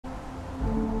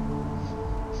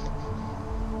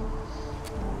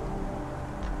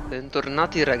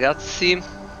Bentornati ragazzi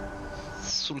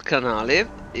sul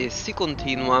canale e si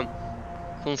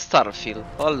continua con Starfield.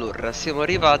 Allora, siamo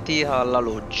arrivati alla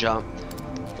loggia,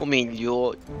 o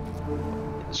meglio,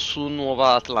 su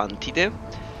Nuova Atlantide.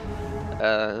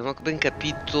 Non ho ben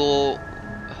capito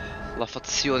la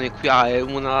fazione qui. È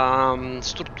una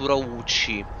struttura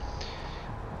UC.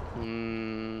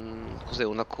 Cos'è?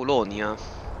 Una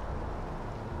colonia?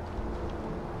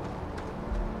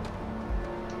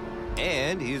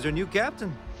 And he's our new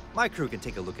captain. My crew can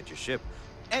take a look at your ship,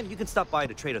 and you can stop by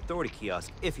the Trade Authority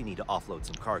kiosk if you need to offload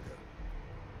some cargo.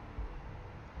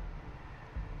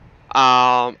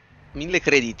 Ha 1000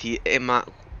 crediti, ma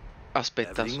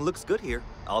aspetta, Everything looks good here.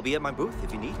 I'll be at my booth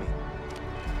if you need me.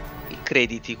 i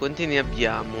crediti, quanti ne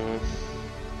abbiamo?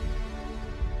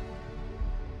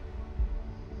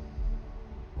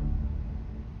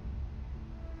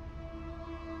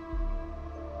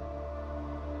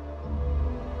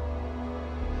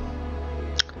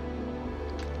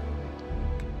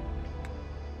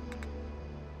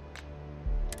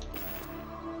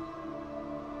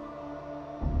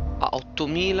 Ah,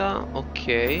 8000, ok.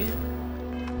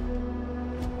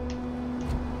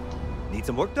 Need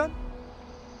some work done?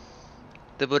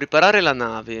 Devo riparare la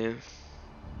nave.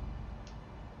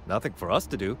 Nothing for us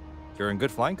to do. You're in good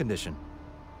flying condition.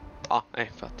 Ah,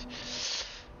 infatti.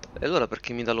 E allora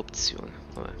perché mi dà l'opzione?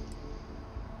 Vabbè.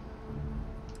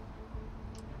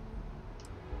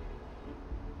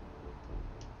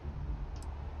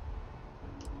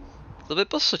 Dove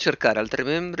posso cercare altri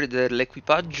membri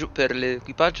dell'equipaggio per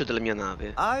l'equipaggio della mia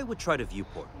nave? I would try the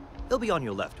viewport. It'll be on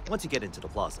your left once you get into the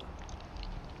plaza.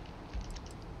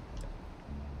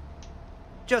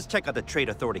 Just check out the Trade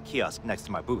Authority kiosk next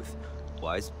to my booth.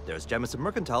 Otherwise, there's Jemison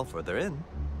Mercantile further in.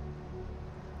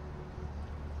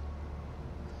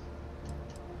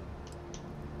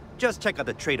 Just check out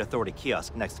the Trade Authority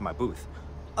kiosk next to my booth.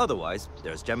 Otherwise,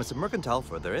 there's Jemison Mercantile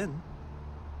further in.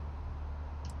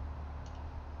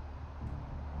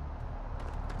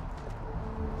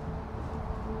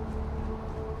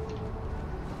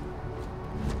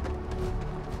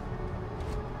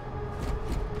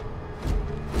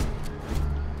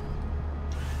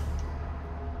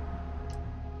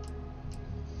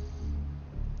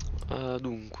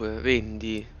 Dunque,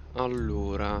 vendi.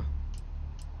 Allora.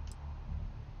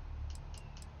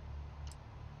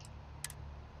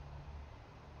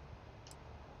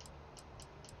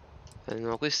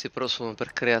 No, questi però sono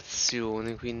per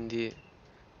creazione, quindi...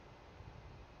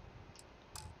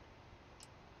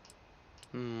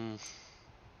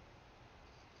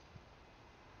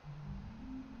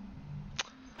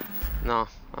 No,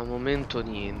 al momento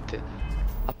niente.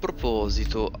 A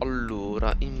proposito,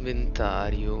 allora,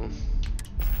 inventario.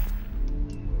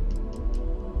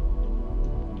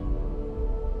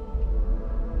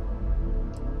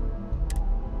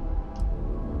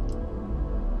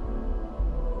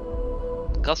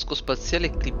 Casco spaziale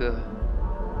e clip.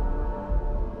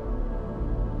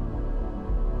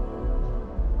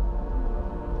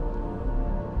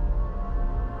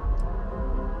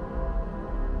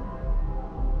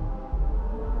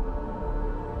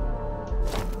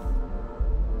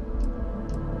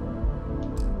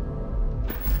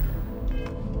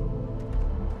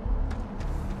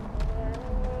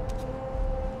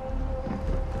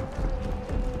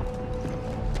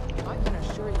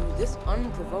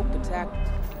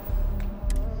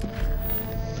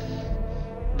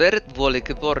 Barrett vuole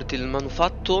che porti il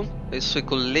manufatto ai suoi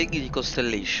colleghi di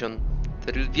Constellation.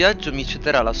 Per il viaggio mi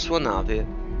cederà la sua nave,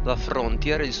 la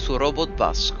Frontier e il suo robot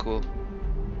Vasco.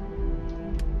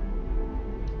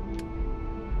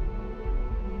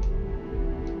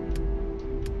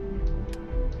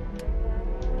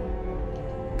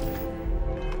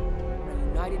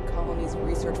 United Colonies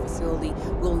Research Facility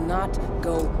will not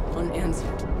go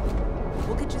unanswered.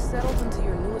 We'll get you settled into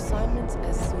your new assignments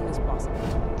as soon as possible.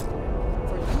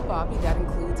 For you, Bobby, that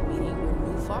includes meeting your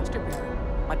new foster parent.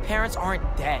 My parents aren't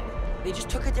dead. They just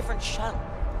took a different shuttle.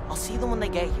 I'll see them when they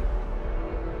get here.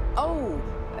 Oh,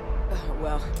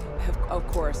 well, of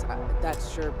course, that's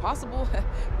sure possible.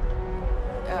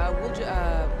 We'll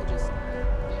just...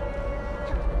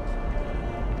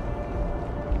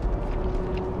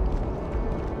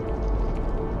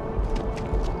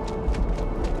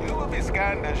 You will be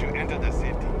scanned as you enter the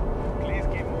city. Please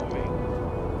keep moving.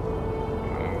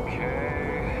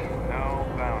 Okay, no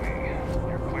bounty.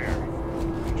 You're clear.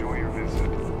 Enjoy your visit.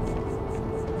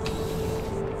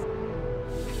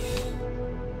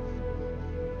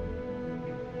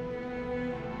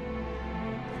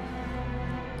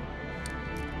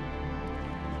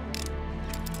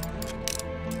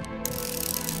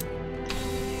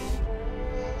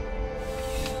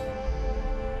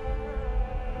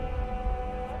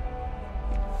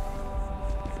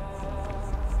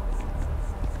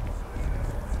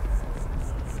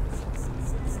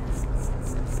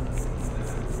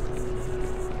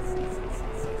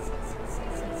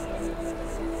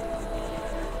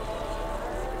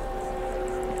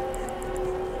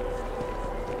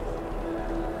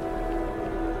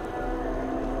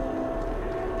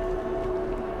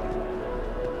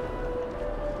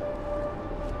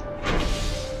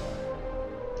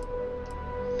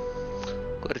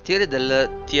 Quartiere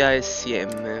del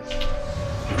TASM.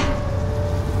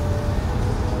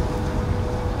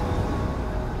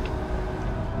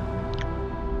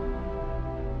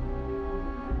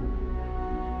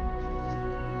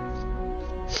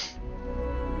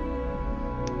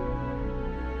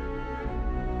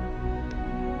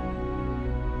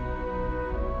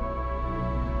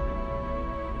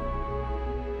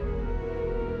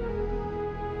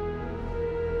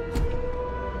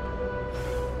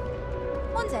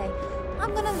 One day,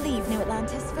 I'm gonna leave New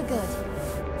Atlantis for good.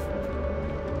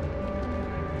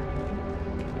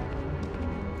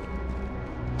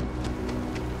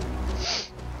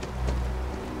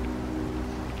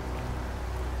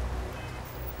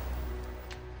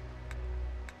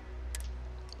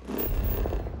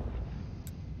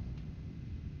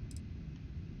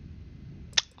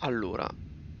 Allora,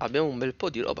 abbiamo un bel po'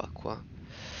 di roba qua.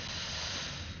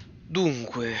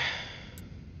 Dunque,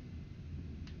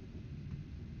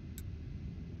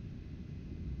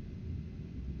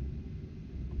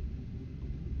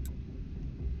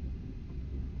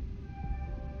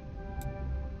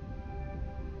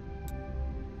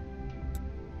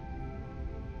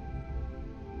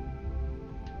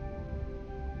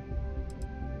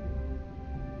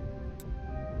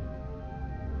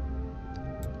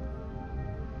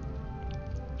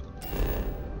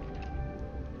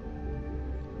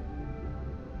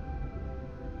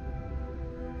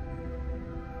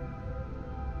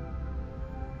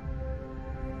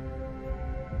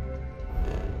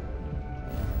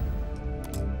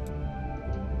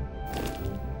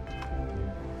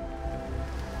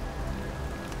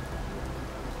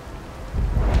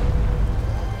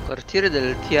 quartiere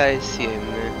del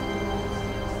TASM.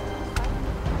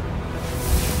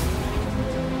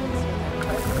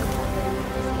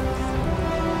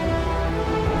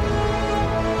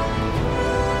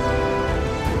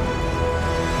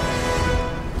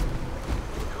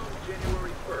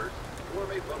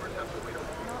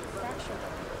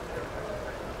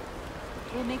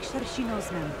 We'll make sure she knows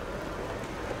now.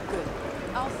 Good.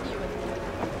 I'll see you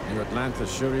in New Atlanta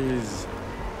sure is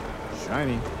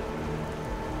shiny.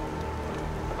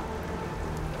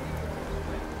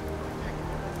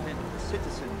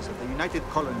 Citizens of the United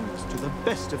Colonies to the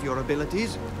best of your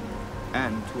abilities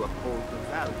and to uphold the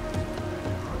values.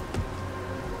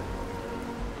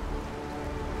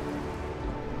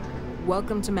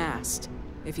 Welcome to Mast.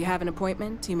 If you have an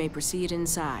appointment, you may proceed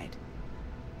inside.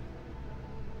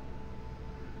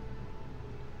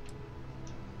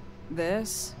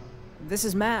 This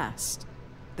is Mast,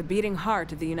 the beating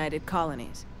heart of the United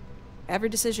Colonies. Every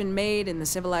decision made in the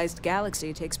civilized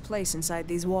galaxy takes place inside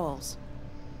these walls.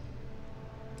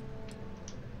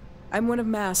 I'm one of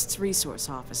Mast's resource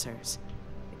officers.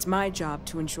 It's my job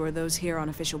to ensure those here on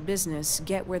official business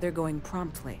get where they're going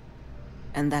promptly,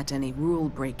 and that any rule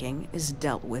breaking is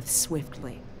dealt with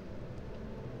swiftly.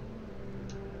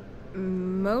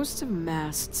 Most of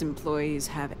Mast's employees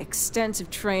have extensive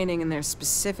training in their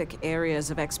specific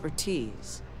areas of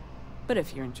expertise. But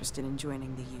if you're interested in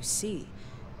joining the UC,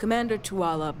 Commander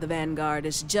Tuala of the Vanguard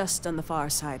is just on the far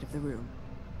side of the room.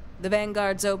 The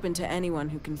Vanguard's open to anyone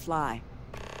who can fly.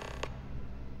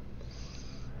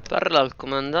 Parla al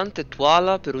comandante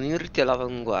Tuala per unirti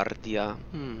all'avanguardia.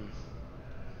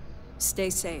 Stay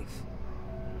safe.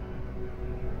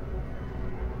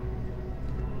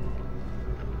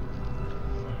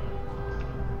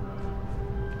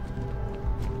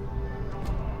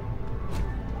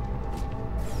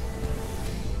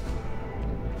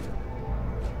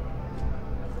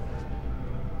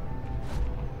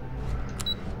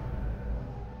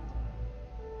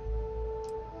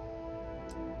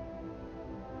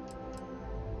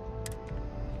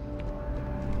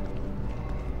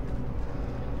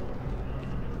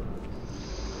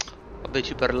 Vabbè,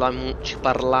 ci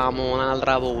parliamo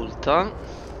un'altra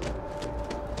volta.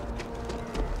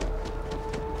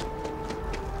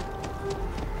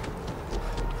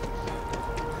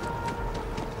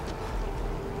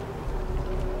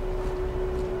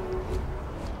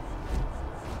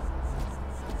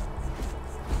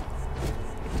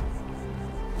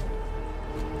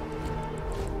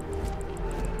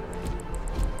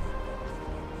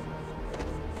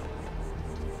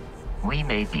 We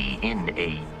may be in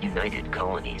a United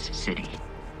Colonies city,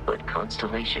 but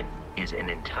Constellation is an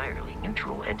entirely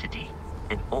neutral entity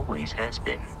and always has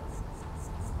been.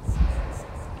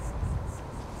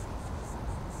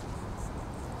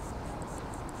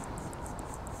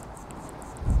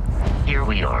 Here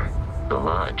we are, the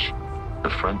lodge. The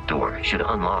front door should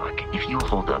unlock if you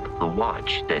hold up the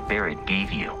watch that Barrett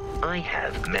gave you. I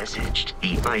have messaged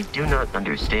I do not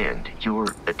understand your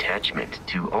attachment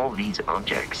to all these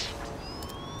objects.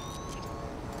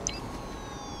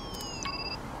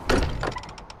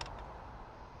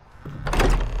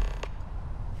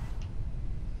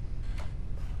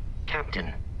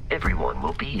 Everyone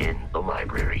will be in the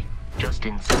library, just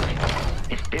inside.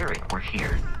 If Barrett were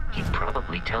here, he'd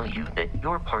probably tell you that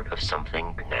you're part of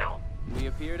something now. We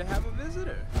appear to have a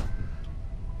visitor.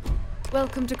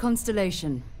 Welcome to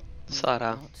Constellation.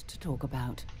 Sara. A lot to talk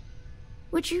about.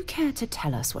 Would you care to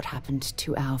tell us what happened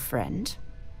to our friend?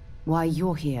 Why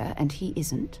you're here and he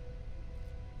isn't?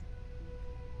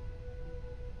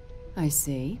 I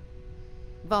see.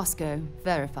 Vasco,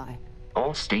 verify.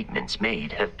 All statements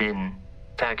made have been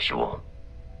factual.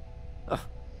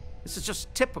 This is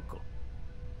just typical.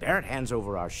 Barrett hands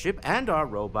over our ship and our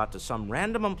robot to some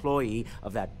random employee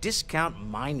of that discount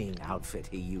mining outfit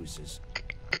he uses.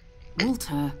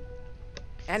 Walter.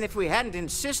 And if we hadn't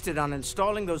insisted on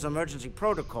installing those emergency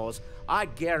protocols, I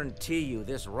guarantee you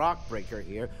this rock breaker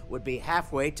here would be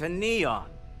halfway to Neon.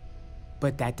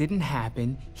 But that didn't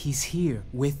happen. He's here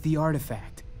with the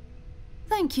artifact.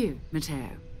 Thank you, Matteo.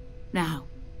 Now,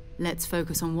 let's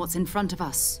focus on what's in front of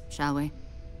us, shall we?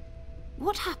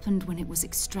 What happened when it was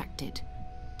extracted?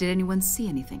 Did anyone see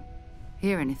anything?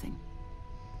 Hear anything?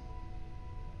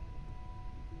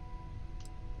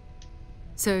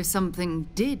 So something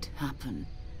did happen.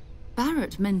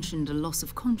 Barrett mentioned a loss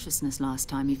of consciousness last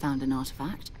time he found an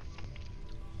artifact.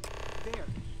 There.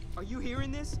 Are you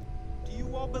hearing this? Do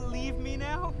you all believe me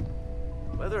now?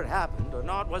 Whether it happened or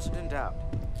not wasn't in doubt.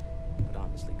 But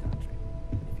honestly, Country,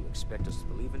 if you expect us to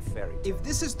believe in fairy tales... If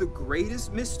this is the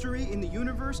greatest mystery in the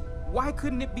universe, why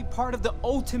couldn't it be part of the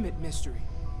ultimate mystery?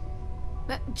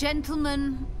 But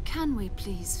gentlemen, can we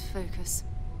please focus?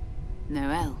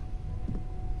 Noel,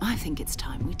 I think it's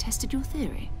time we tested your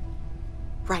theory.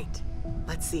 Right.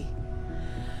 Let's see.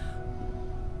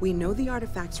 We know the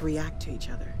artifacts react to each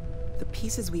other. The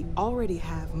pieces we already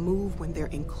have move when they're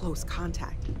in close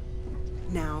contact.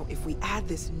 Now, if we add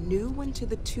this new one to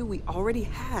the two we already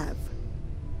have...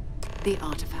 The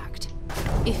artifact.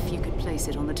 If you could place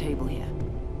it on the table here.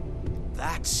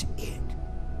 That's it.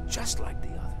 Just like the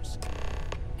others.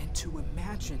 And to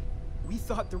imagine, we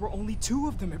thought there were only 2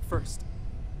 of them at first.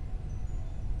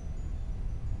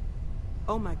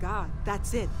 Oh my god,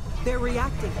 that's it. They're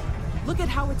reacting. Look at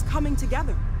how it's coming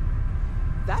together.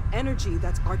 That energy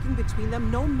that's arcing between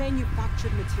them, no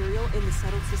manufactured material in the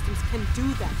settled systems can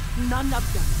do that. None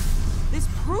of them. This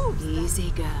proves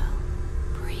Easy, girl.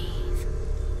 Breathe.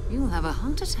 You'll have a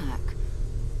heart attack.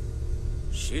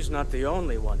 She's not the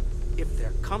only one. If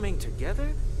they're coming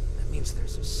together, that means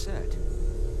there's a set.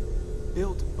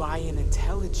 Built by an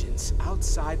intelligence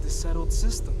outside the settled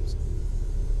systems.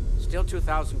 Still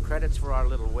 2,000 credits for our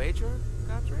little wager,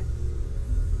 Country?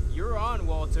 You're on,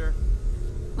 Walter.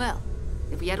 Well,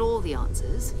 if we had all the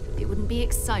answers, it wouldn't be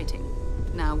exciting,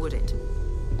 now would it?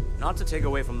 Not to take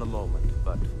away from the moment,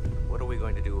 but what are we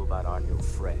going to do about our new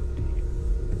friend here?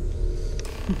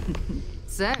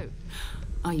 So,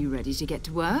 are you ready to get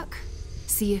to work?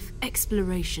 See if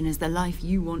exploration is the life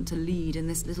you want to lead in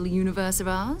this little universe of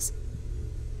ours?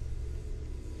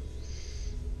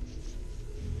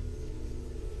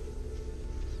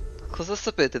 Cosa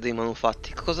sapete dei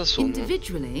manufatti? Cosa sono?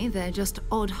 Individually, they're just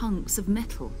odd hunks of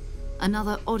metal.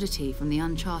 Another oddity from the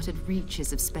uncharted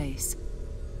reaches of space.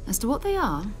 As to what they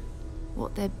are,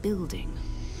 what they're building,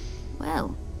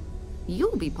 well,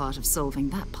 you'll be part of solving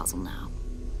that puzzle now.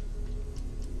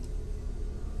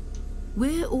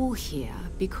 We're all here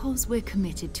because we're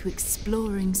committed to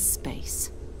exploring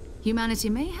space. Humanity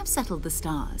may have settled the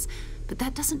stars, but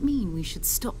that doesn't mean we should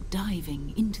stop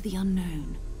diving into the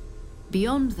unknown.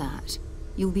 Beyond that,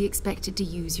 you'll be expected to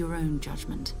use your own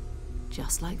judgment,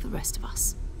 just like the rest of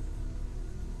us.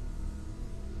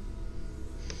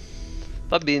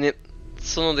 Va bene,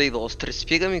 sono dei vostri.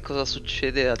 Spiegami cosa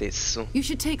succede adesso. You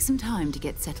should take some time to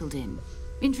get settled in.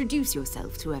 Introduce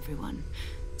yourself to everyone.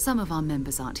 Some of our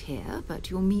members aren't here, but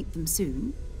you'll meet them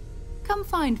soon. Come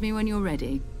find me when you're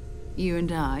ready. You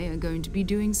and I are going to be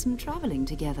doing some traveling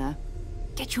together.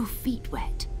 Get your feet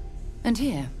wet. And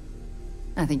here,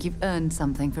 I think you've earned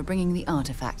something for bringing the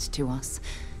artifact to us.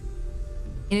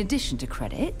 In addition to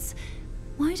credits,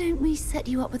 why don't we set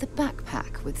you up with a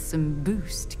backpack with some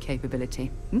boost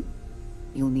capability?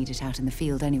 You'll need it out in the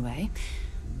field anyway.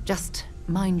 Just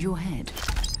mind your head.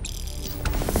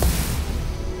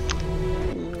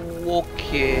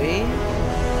 Ok.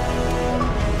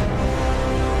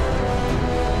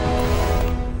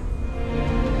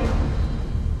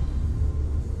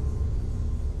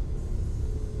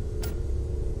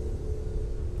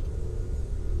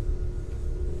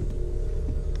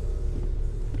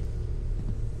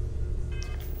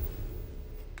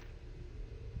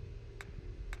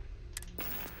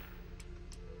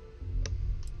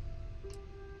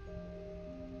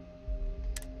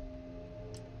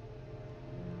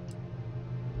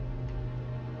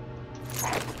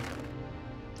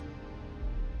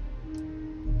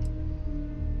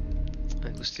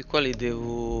 Questi qua li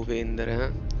devo vendere,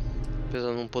 eh?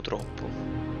 Pesano un po'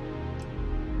 troppo.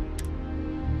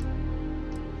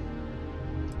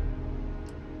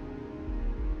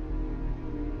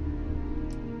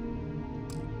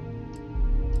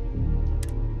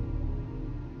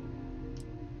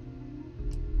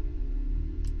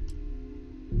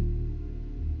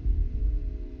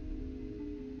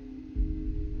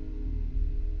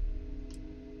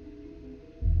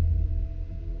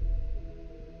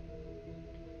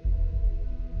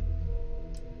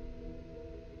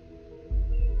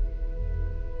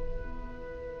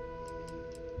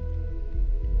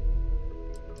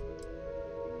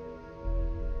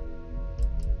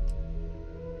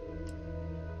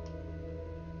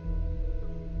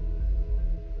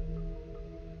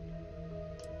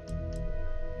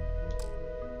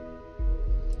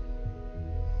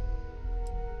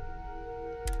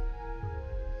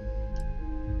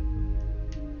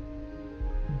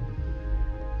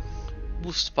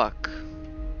 Boost pack.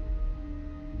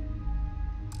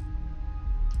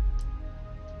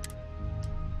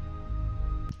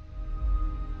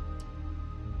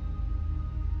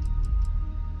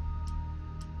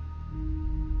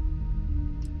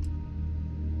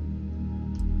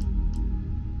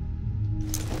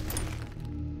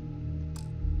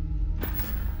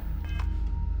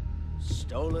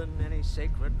 Stolen any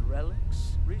sacred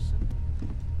relics recently?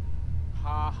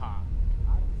 Ha ha.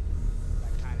 I don't do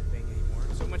that kind of thing anymore.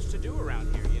 So much to do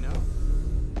around here, you know?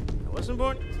 I wasn't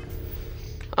born.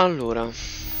 Allora,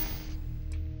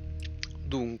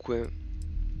 dunque,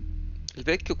 il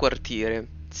vecchio quartiere.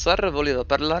 Sarra voleva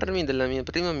parlarmi della mia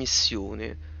prima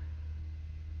missione.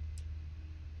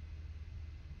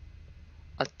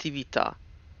 Attività.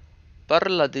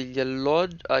 Parla degli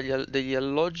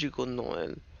alloggi con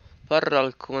Noel. Parla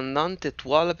al comandante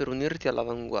Tuala per unirti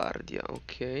all'avanguardia.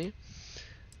 Ok.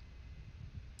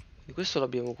 Di questo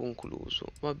l'abbiamo concluso.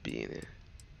 Va bene.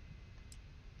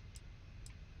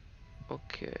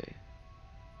 Ok.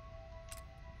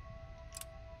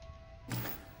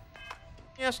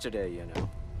 Yesterday, you know.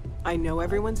 I know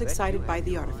everyone's excited by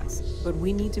the artifice, but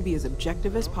we need to be as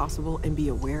objective as possible and be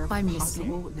aware of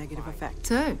possible negative effects.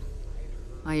 So,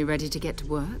 are you ready to get to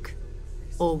work?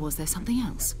 Or was there something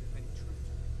else?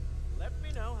 Let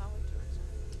me know how it turns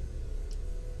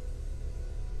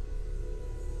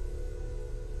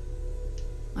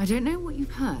out. I don't know what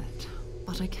you've heard,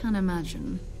 but I can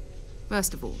imagine.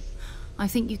 First of all, I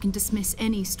think you can dismiss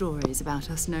any stories about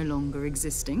us no longer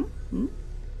existing.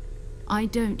 I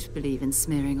don't believe in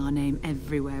smearing our name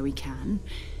everywhere we can.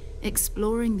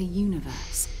 Exploring the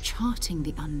universe, charting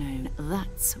the unknown,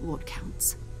 that's what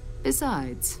counts.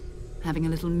 Besides, having a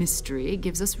little mystery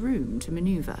gives us room to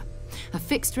maneuver. A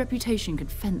fixed reputation could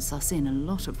fence us in a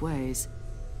lot of ways.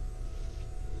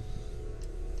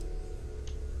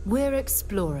 We're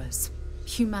explorers.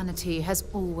 Humanity has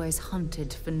always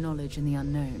hunted for knowledge in the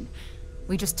unknown.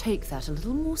 We just take that a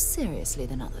little more seriously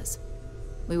than others.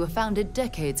 We were founded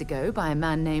decades ago by a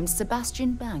man named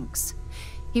Sebastian Banks.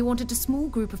 He wanted a small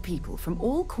group of people from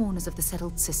all corners of the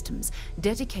settled systems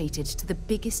dedicated to the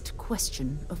biggest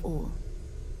question of all.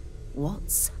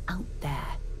 What's out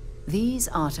there? These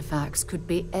artifacts could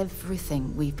be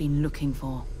everything we've been looking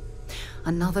for.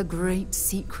 Another great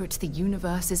secret the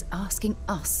universe is asking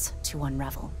us to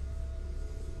unravel.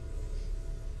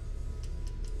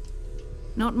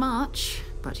 Not much,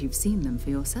 but you've seen them for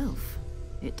yourself.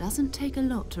 It doesn't take a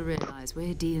lot to realize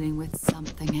we're dealing with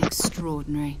something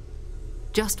extraordinary.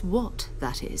 Just what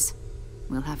that is,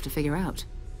 we'll have to figure out.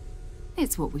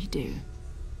 It's what we do.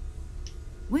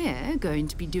 We're going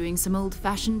to be doing some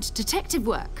old-fashioned detective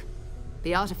work.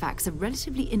 The artifacts are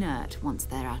relatively inert once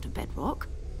they're out of bedrock.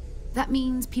 That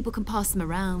means people can pass them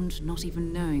around, not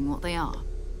even knowing what they are.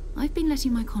 I've been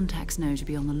letting my contacts know to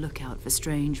be on the lookout for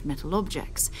strange metal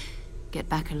objects. Get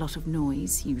back a lot of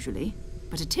noise, usually.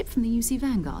 But a tip from the UC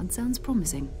Vanguard sounds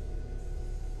promising.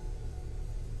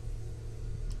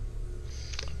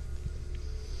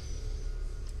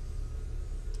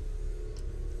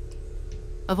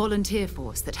 A volunteer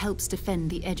force that helps defend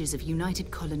the edges of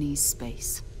United Colonies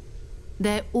space.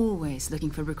 They're always looking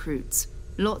for recruits.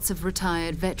 Lots of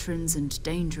retired veterans and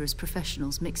dangerous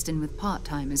professionals mixed in with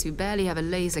part-timers who barely have a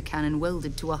laser cannon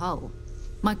welded to a hull.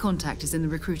 My contact is in the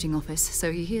recruiting office,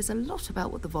 so he hears a lot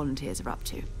about what the volunteers are up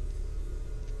to.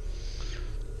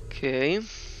 Ok.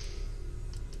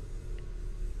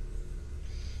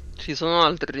 Ci sono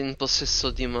altri in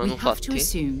possesso di We have to manufatti?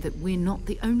 assume that we're not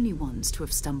the only ones to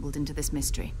have stumbled into this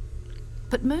mystery.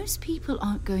 But most people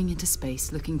aren't going into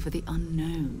space looking for the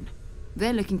unknown.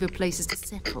 They're looking for places to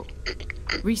settle,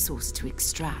 resources to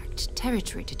extract,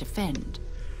 territory to defend.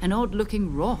 An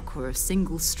odd-looking rock or a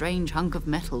single strange hunk of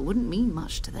metal wouldn't mean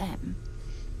much to them.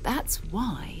 That's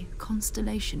why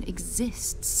Constellation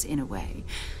exists, in a way,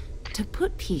 to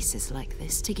put pieces like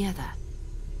this together.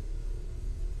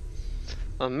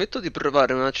 Ammetto di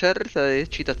provare una certa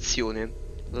eccitazione.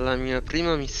 La mia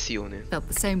prima missione. Felt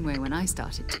the same way when I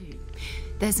started too.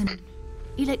 There's an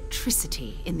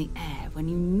electricity in the air when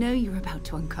you know you're about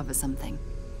to uncover something.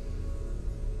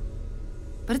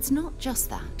 But it's not just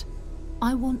that.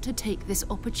 I want to take this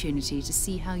opportunity to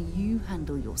see how you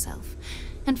handle yourself,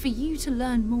 and for you to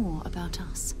learn more about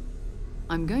us.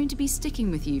 I'm going to be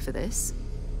sticking with you for this.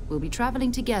 We'll be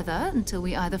traveling together until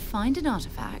we either find an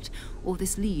artifact or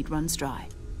this lead runs dry.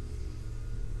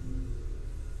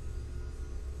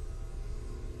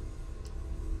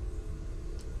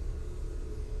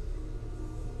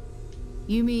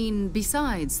 You mean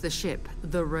besides the ship,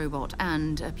 the robot,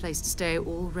 and a place to stay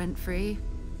all rent-free?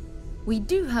 We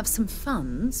do have some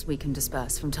funds we can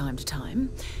disperse from time to time.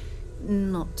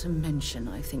 Not to mention,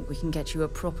 I think we can get you a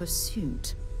proper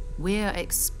suit. We're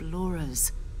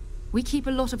explorers. We keep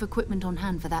a lot of equipment on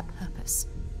hand for that purpose.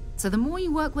 So the more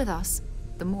you work with us,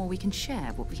 the more we can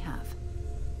share what we have.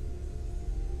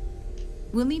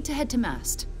 We'll need to head to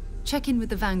Mast. Check in with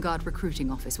the Vanguard recruiting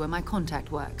office where my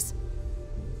contact works.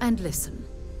 And listen,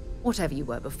 whatever you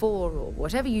were before, or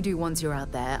whatever you do once you're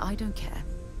out there, I don't care.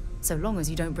 So long as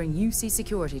you don't bring UC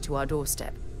security to our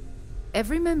doorstep.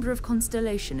 Every member of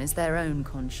Constellation is their own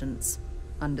conscience.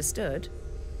 Understood?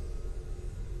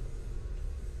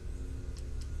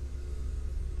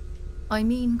 I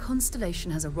mean,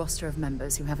 Constellation has a roster of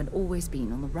members who haven't always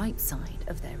been on the right side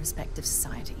of their respective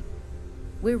society.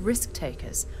 We're risk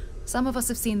takers. Some of us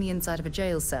have seen the inside of a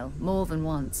jail cell more than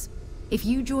once. If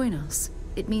you join us,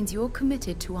 it means you're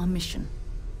committed to our mission.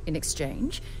 In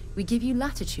exchange, we give you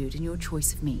latitude in your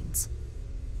choice of means.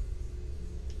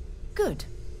 Good.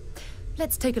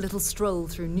 Let's take a little stroll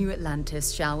through New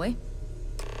Atlantis, shall we?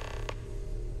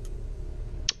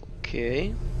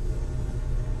 Ok.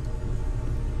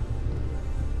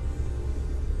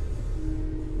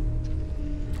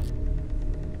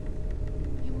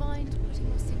 You mind putting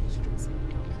your signature on some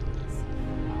documents?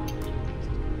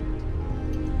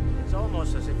 It's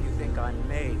almost as if you think I'm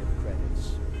made of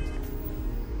credits.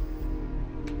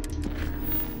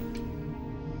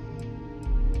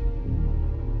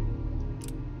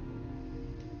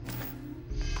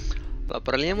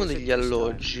 Parliamo degli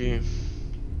alloggi.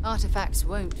 Artifacts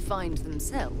won't find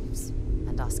themselves,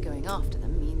 and us going after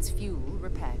them means fuel,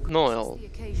 repair costs, Noel. the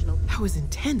occasional... That was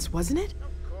intense, wasn't it?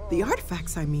 The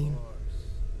artifacts, I mean.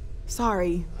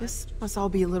 Sorry, this must all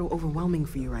be a little overwhelming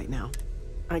for you right now.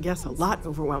 I guess a lot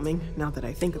overwhelming, now that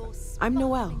I think of it. I'm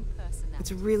Noelle.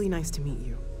 It's really nice to meet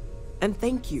you. And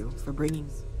thank you for bringing...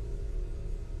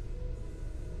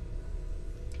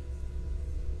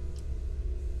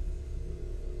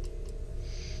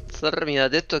 Sarah mi ha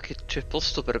detto che c'è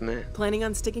posto per me. Planning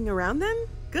on sticking around then?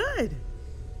 Good.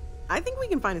 I think we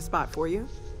can find a spot for you.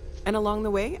 And along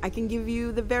the way, I can give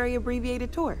you the very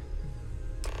abbreviated tour.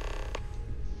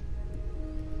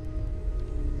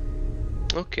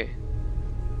 Ok.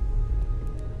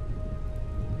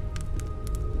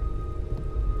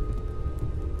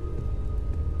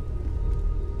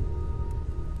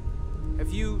 Have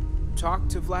you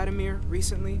talked to Vladimir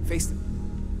recently? Faced him?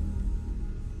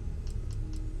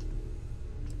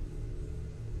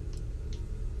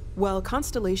 Well,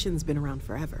 Constellation's been around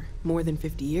forever, more than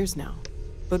 50 years now.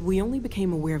 But we only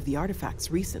became aware of the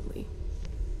artifacts recently.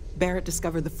 Barrett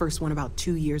discovered the first one about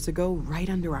 2 years ago, right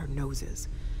under our noses.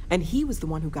 And he was the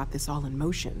one who got this all in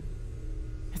motion.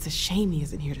 It's a shame he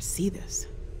isn't here to see this.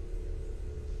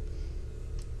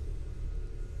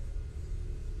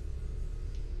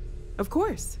 Of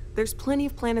course, there's plenty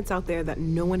of planets out there that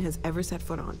no one has ever set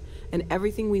foot on, and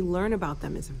everything we learn about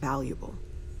them is valuable.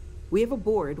 We have a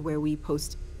board where we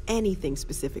post anything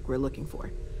specific we're looking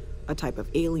for. A type of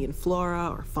alien flora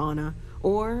or fauna,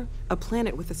 or a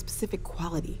planet with a specific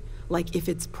quality, like if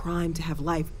it's primed to have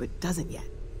life but doesn't yet.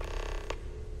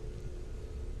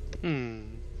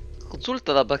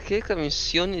 Consulta la bacheca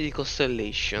missioni di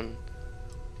Constellation.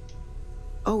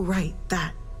 Oh, right,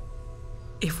 that.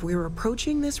 If we're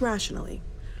approaching this rationally,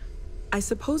 I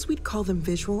suppose we'd call them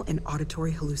visual and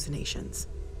auditory hallucinations.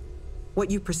 What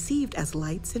you perceived as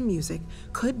lights and music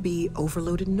could be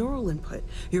overloaded neural input,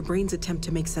 your brain's attempt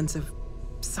to make sense of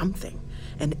something.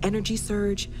 An energy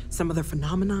surge, some other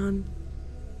phenomenon.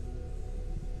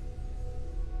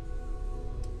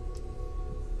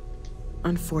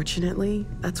 Unfortunately,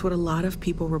 that's what a lot of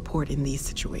people report in these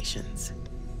situations.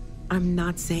 I'm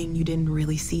not saying you didn't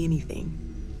really see anything.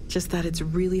 Just that it's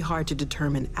really hard to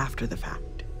determine after the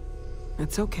fact.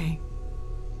 It's okay.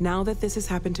 Now that this has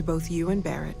happened to both you and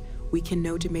Barrett, we can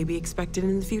know to maybe expect it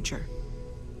in the future.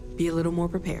 Be a little more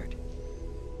prepared.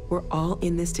 We're all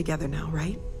in this together now,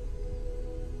 right?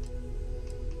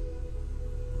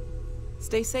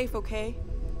 Stay safe, okay?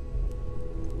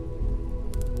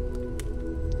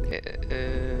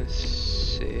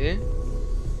 Sì.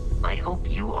 I hope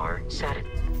you are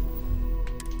satisfied.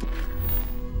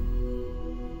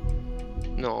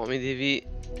 No, mi devi...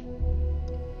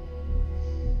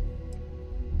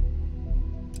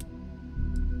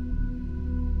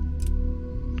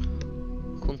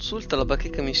 Consulta la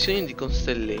bacheca missioni di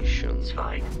Constellation.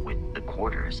 With the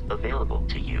quarters available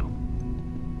to you.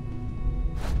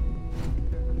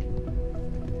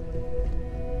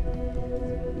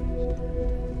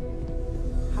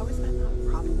 How is that not a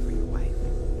problem for your wife?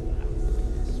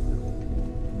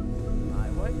 My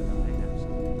wife and I have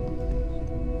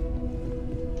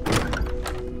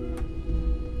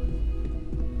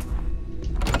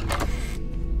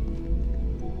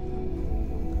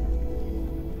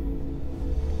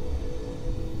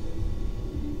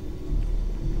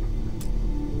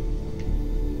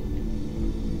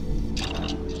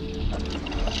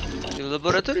Il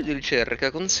laboratorio di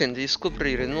ricerca consente di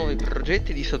scoprire nuovi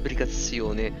progetti di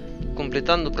fabbricazione,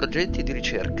 completando progetti di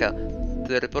ricerca.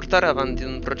 Per portare avanti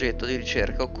un progetto di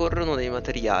ricerca occorrono dei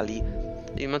materiali.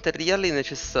 I materiali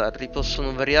necessari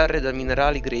possono variare da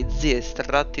minerali grezzi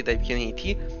estratti dai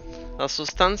pianeti a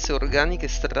sostanze organiche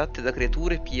estratte da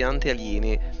creature e piante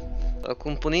aliene, a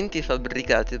componenti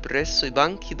fabbricati presso i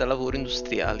banchi da lavoro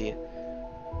industriali.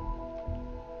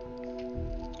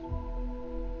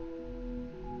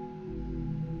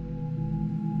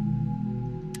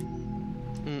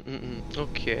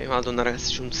 Ok, madonna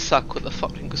ragazzi, c'è un sacco da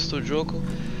fare in questo gioco.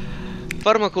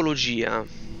 Farmacologia.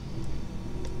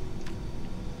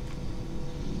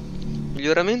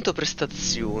 Miglioramento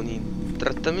prestazioni.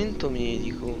 Trattamento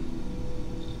medico.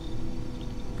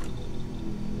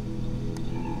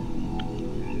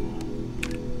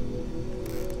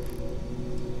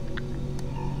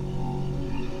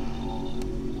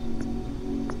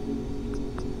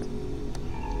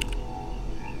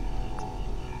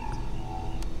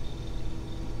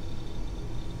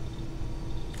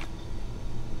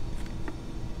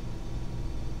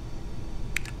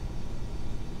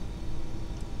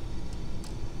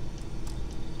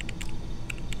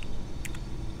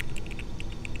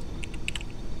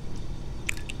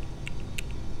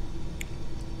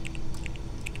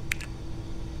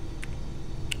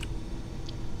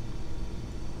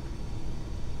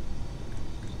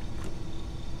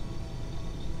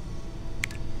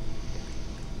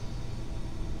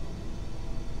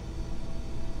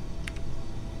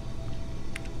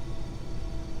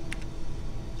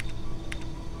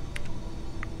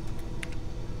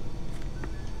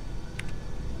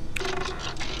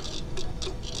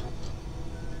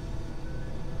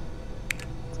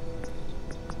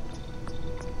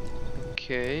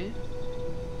 Ok.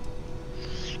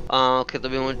 Ah, ok,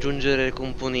 dobbiamo aggiungere le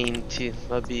componenti,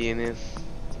 va bene.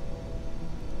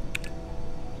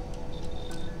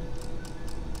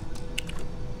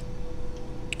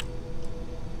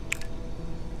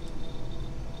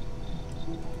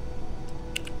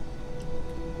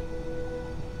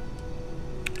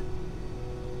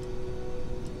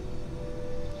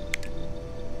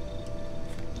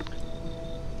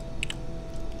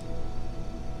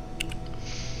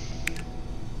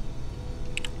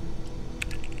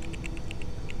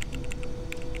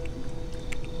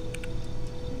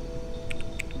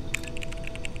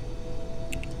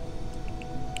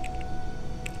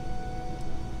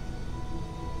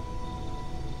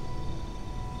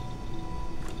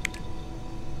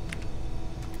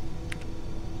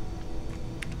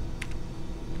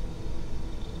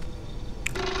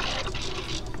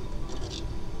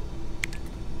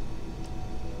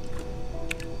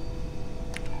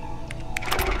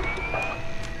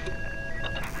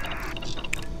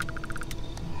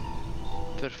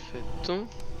 Perfetto.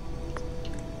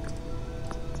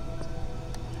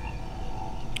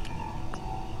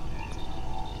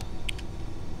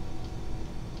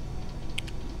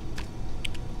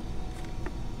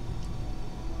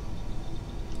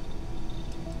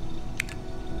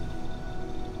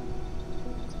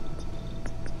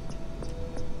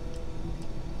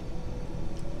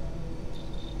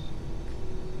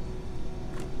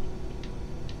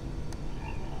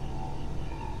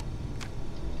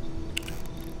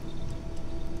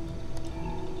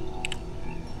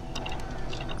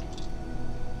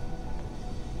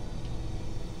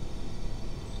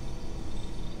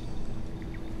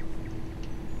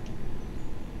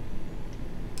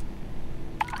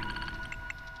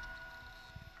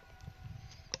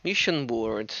 Mission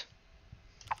Board.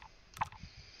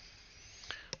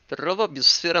 Prova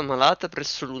biosfera malata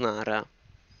presso Lunara.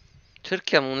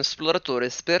 Cerchiamo un esploratore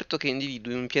esperto che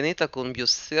individui un pianeta con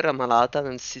biosfera malata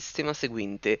nel sistema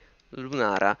seguente,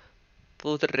 Lunara.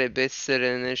 Potrebbe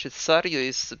essere necessario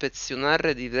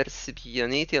ispezionare diversi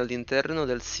pianeti all'interno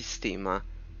del sistema.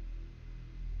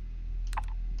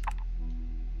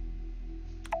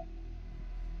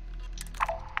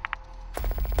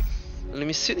 Le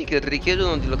missioni che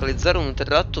richiedono di localizzare un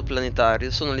tratto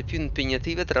planetario sono le più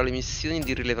impegnative tra le missioni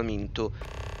di rilevamento.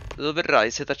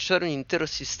 Dovrai setacciare un intero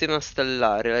sistema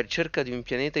stellare alla ricerca di un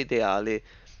pianeta ideale.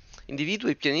 Individua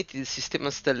i pianeti del sistema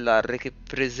stellare che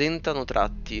presentano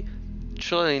tratti.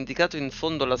 Ciò è indicato in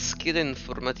fondo alla scheda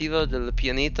informativa del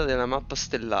pianeta della mappa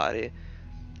stellare.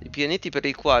 I pianeti per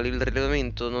i quali il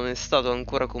rilevamento non è stato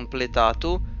ancora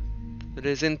completato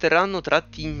presenteranno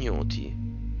tratti ignoti.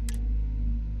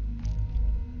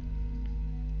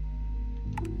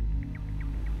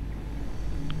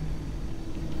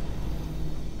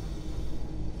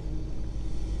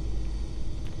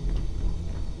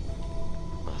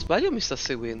 Sbaglio o mi sta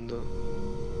seguendo?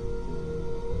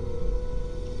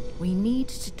 We need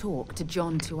to talk to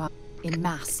John in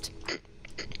Mast.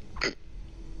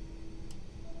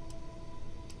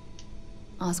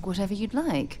 Ask whatever you'd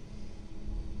like.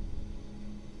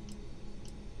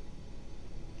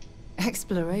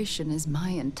 Exploration is my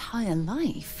entire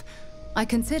life. I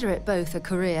consider it both a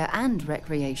career and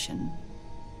recreation.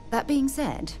 That being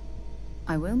said,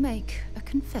 I will make a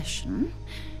confession,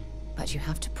 but you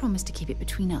have to promise to keep it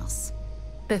between us.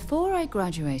 Before I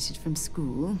graduated from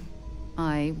school,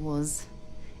 I was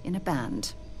in a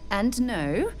band. And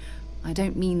no, I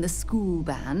don't mean the school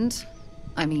band.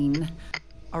 I mean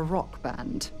a rock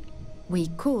band. We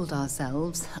called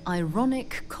ourselves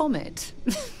Ironic Comet.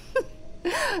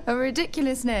 A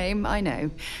ridiculous name, I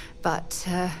know. But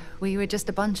we were just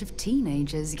a bunch of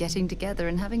teenagers getting together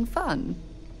and having fun.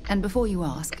 And before you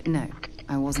ask, no,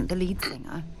 I wasn't the lead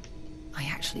singer. I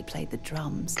actually played the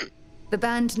drums. The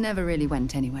band never really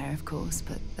went anywhere, of course,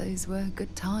 but those were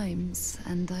good times,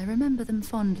 and I remember them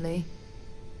fondly.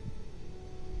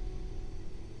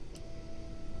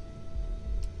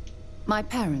 My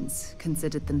parents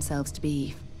considered themselves to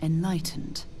be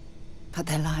enlightened, but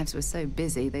their lives were so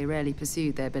busy they rarely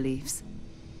pursued their beliefs.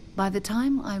 By the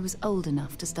time I was old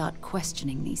enough to start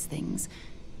questioning these things,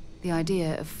 the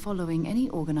idea of following any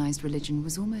organized religion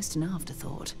was almost an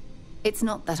afterthought. It's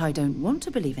not that I don't want to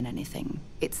believe in anything.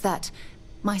 It's that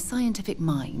my scientific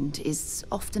mind is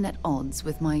often at odds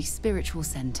with my spiritual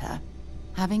center.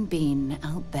 Having been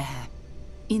out there,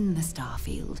 in the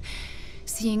Starfield,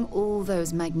 seeing all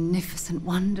those magnificent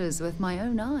wonders with my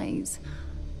own eyes,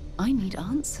 I need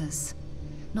answers,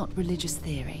 not religious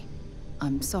theory.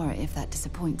 I'm sorry if that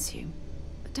disappoints you,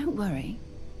 but don't worry.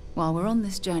 While we're on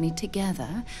this journey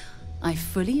together, I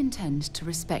fully intend to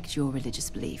respect your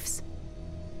religious beliefs.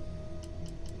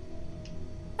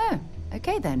 Oh,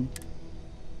 okay then.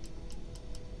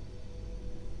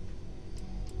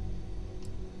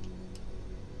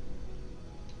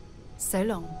 So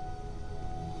long.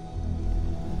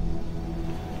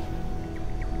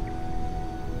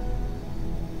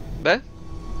 Beh?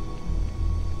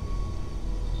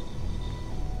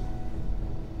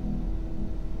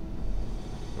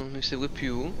 Non mi segue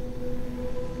più.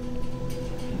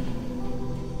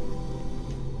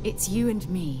 It's you and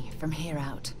me from here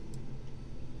out.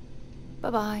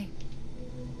 Bye-bye.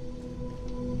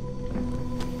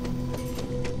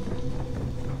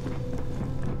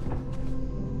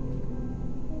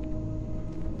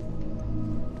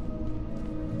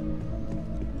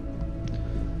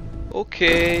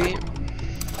 Ok.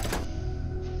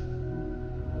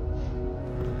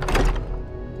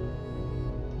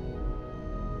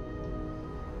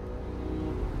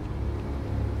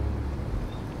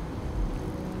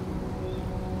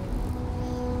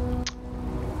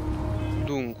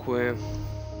 Dunque,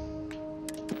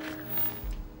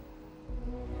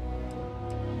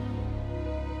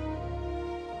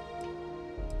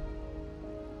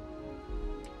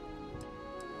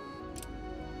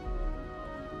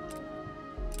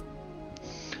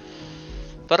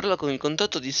 parla con il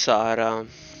contatto di Sara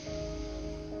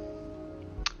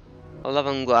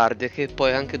all'avanguardia, che è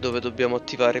poi anche dove dobbiamo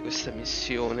attivare questa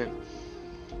missione.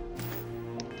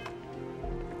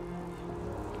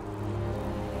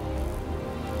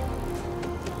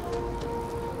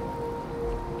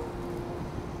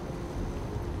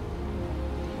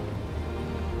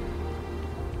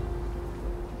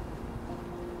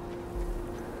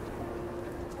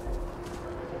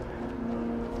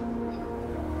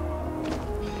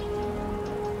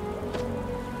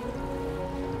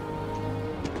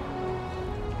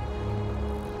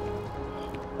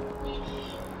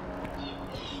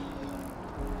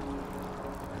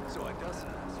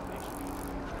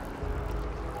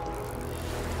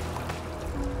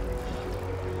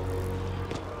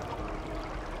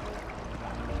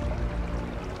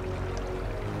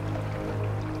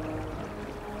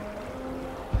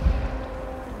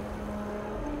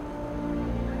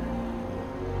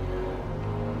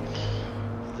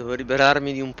 Devo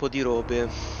liberarmi di un po' di robe.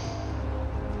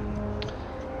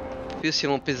 Più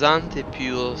siamo pesanti,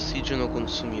 più ossigeno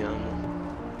consumiamo.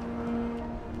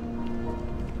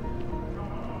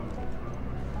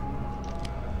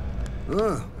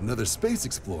 Another space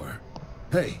explorer.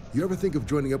 Hey, you ever think of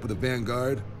joining up with the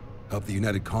Vanguard? Help the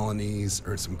United Colonies,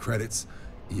 earn some credits,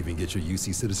 even get your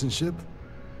UC citizenship?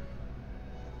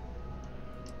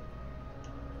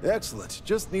 Excellent.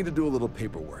 Just need to do a little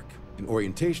paperwork. An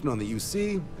orientation on the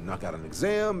UC, and knock out an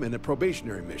exam, and a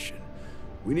probationary mission.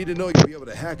 We need to know you'll be able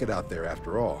to hack it out there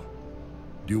after all.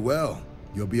 Do well.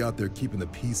 You'll be out there keeping the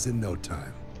peace in no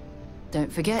time.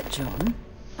 Don't forget, John.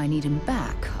 I need him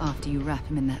back after you wrap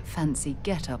him in that fancy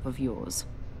get-up of yours.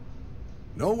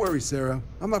 No worries, Sarah.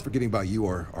 I'm not forgetting about you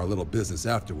or our little business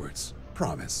afterwards.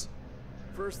 Promise.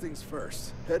 First things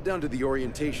first, head down to the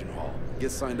orientation hall.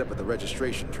 Get signed up at the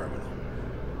registration terminal.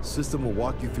 System will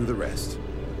walk you through the rest.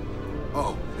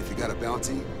 Oh, and if you got a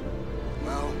bounty,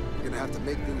 well, you're gonna have to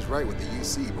make things right with the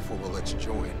UC before we'll let you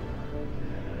join.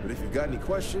 But if you've got any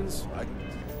questions, I can...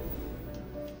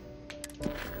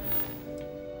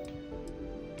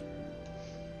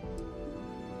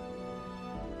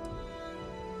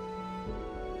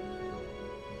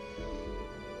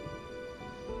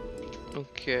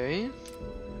 Ok.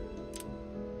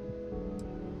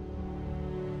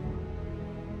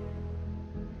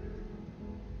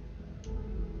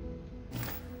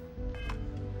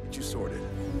 Get you sorted.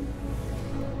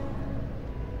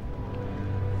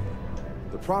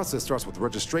 The process starts with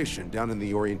registration down in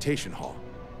the orientation hall.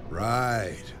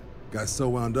 Right. Got so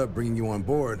wound up bringing you on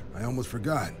board, I almost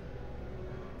forgot.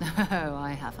 Oh,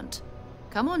 I haven't.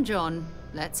 Come on, John.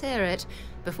 Let's hear it,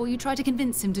 before you try to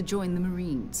convince him to join the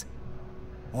Marines.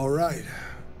 All right.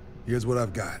 Here's what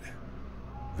I've got.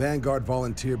 Vanguard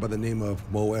volunteer by the name of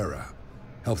Moira.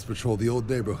 Helps patrol the old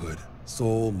neighborhood.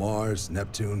 Sol, Mars,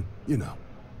 Neptune, you know.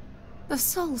 The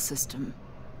Sol system?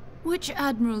 Which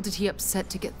admiral did he upset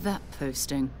to get that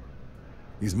posting?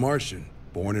 He's Martian,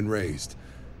 born and raised.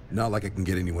 Not like I can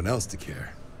get anyone else to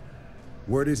care.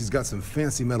 Word is he's got some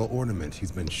fancy metal ornament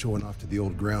he's been showing off to the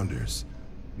old grounders.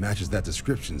 Matches that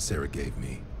description Sarah gave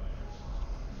me.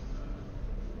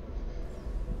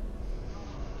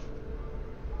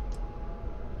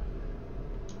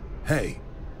 Hey,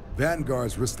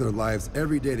 Vanguards risk their lives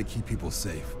every day to keep people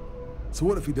safe. So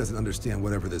what if he doesn't understand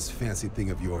whatever this fancy thing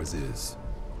of yours is?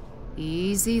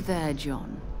 Easy there,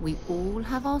 John. We all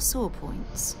have our sore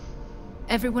points.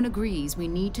 Everyone agrees we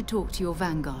need to talk to your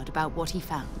Vanguard about what he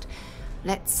found.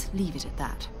 Let's leave it at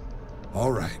that.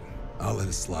 All right, I'll let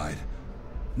it slide.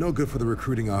 No good for the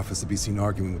recruiting office to be seen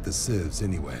arguing with the civs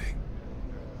anyway.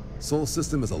 Sol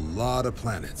system is a lot of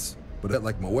planets, but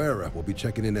like Moira will be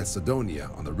checking in at Sidonia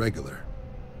on the regular.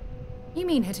 You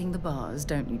mean hitting the bars,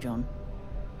 don't you, John?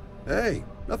 Hey,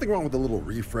 nothing wrong with a little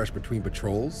refresh between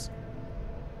patrols.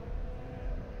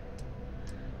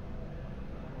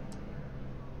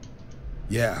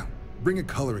 Yeah, bring a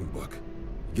coloring book.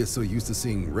 You get so used to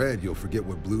seeing red, you'll forget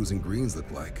what blues and greens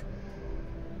look like.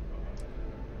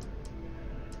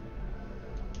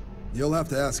 You'll have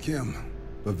to ask him,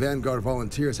 but Vanguard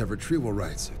volunteers have retrieval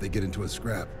rights if they get into a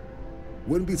scrap.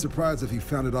 Wouldn't be surprised if he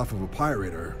found it off of a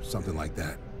pirate or something like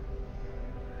that.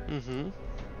 Mm-hmm.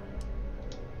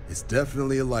 It's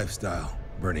definitely a lifestyle,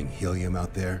 burning helium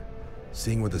out there,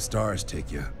 seeing where the stars take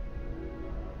you.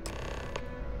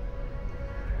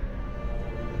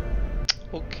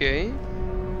 Ok.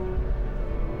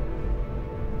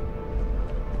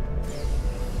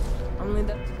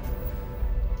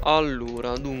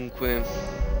 Allora, dunque,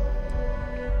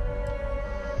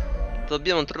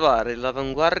 dobbiamo trovare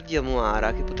l'avanguardia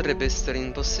Moara, che potrebbe essere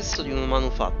in possesso di un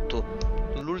manufatto.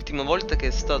 L'ultima volta che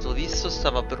è stato visto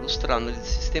stava perlustrando il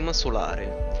sistema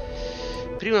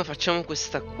solare. Prima facciamo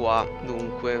questa qua,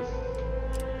 dunque.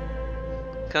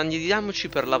 Candidiamoci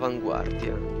per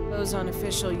l'avanguardia. Those on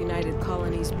official United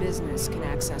Colonies business can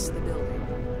access the building.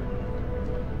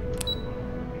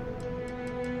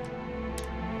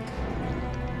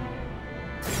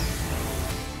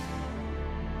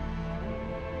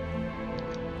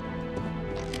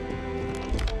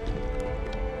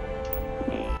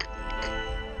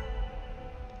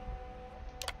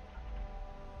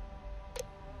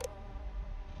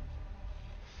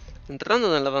 Entrando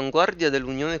nell'avanguardia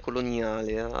dell'Unione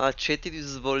Coloniale, accetti di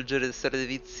svolgere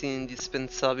servizi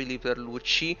indispensabili per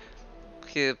l'UC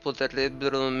che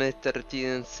potrebbero metterti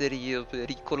in serio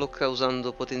pericolo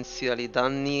causando potenziali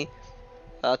danni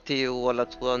a te o alla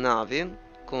tua nave,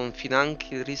 con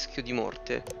finanche il rischio di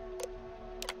morte.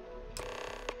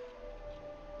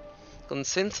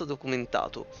 Consenso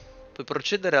documentato. Puoi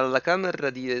procedere alla camera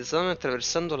di esame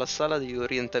attraversando la sala di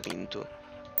orientamento.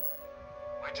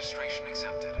 Registration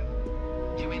accepted.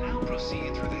 You may now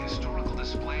proceed through the historical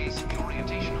displays in the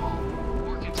orientation hall,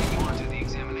 or continue on to the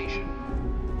examination.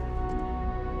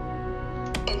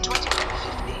 In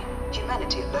 2150,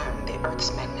 humanity learned the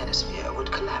Earth's magnetosphere would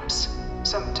collapse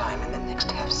sometime in the next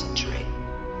half-century,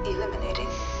 eliminating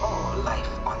all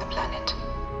life on the planet.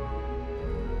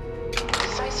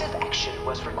 Decisive action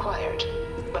was required,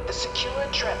 but the secure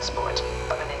transport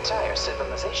of an entire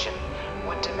civilization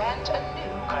would demand a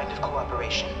new kind of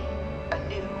cooperation, a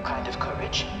new kind of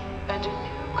courage, and a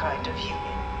new kind of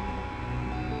union.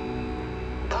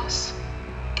 Thus,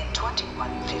 in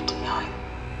 2159,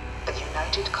 the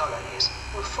United Colonies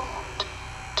were formed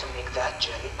to make that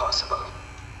journey possible.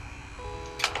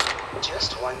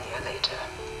 Just 1 year later,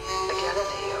 the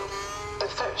Galileo, the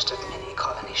first of many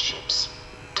colony ships,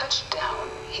 touched down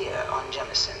here on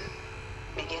Jemison,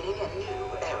 beginning a new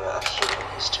era of human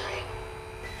history,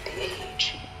 the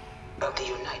age of the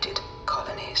United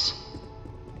Colonies.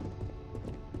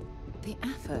 The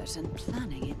effort and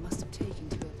planning it must have taken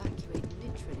to evacuate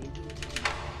literally the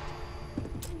entire...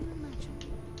 Can you imagine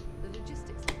the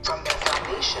logistics? From their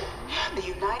foundation, the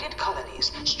United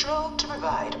Colonies strove to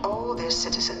provide all their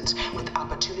citizens with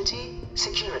opportunity,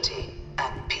 security,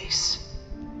 and peace.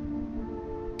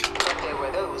 But there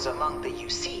were those among the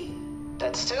UC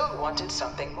that still wanted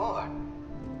something more: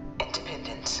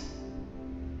 independence.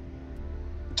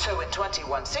 So in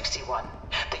 2161,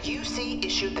 the UC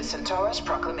issued the Centaurus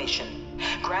Proclamation,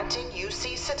 granting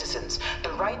UC citizens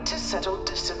the right to settle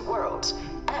distant worlds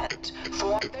and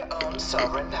form their own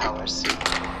sovereign powers.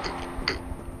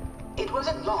 It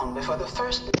wasn't long before the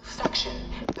first new faction,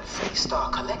 the Free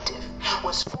Star Collective,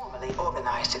 was formally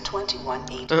organized in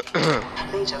 2180,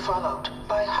 later followed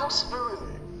by House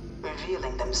Varun,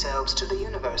 revealing themselves to the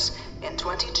universe in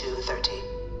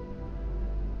 2230.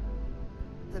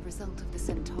 The result of the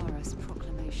Centaurus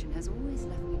proclamation has always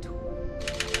left me torn.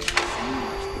 So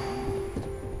much.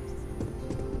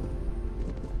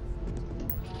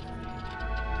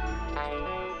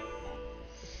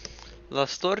 La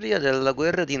storia della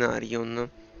guerra di Narion.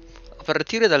 A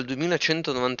partire dal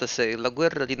 2196, la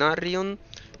guerra di Narion,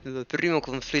 il primo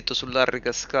conflitto su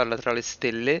larga scala tra le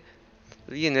stelle,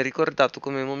 viene ricordato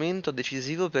come momento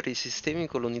decisivo per i sistemi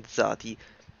colonizzati,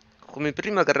 come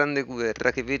prima grande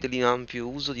guerra che vede l'ampio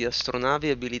uso di astronavi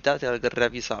abilitate al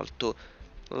gravisalto.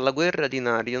 La guerra di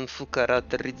Narion fu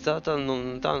caratterizzata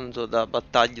non tanto da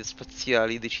battaglie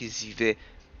spaziali decisive,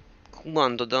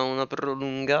 quanto da una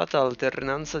prolungata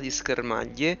alternanza di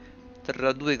schermaglie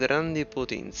tra due grandi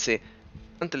potenze,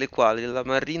 durante le quali la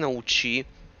marina UC,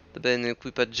 ben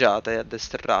equipaggiata e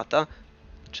addestrata,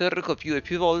 cercò più e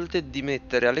più volte di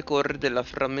mettere alle corde la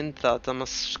frammentata ma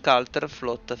scaltra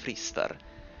flotta Freestar.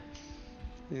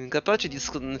 Incapace di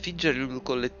sconfiggere il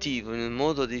collettivo in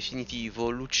modo definitivo,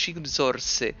 l'UC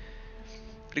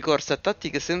ricorse a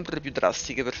tattiche sempre più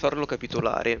drastiche per farlo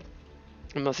capitolare,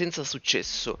 ma senza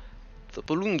successo.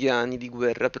 Dopo lunghi anni di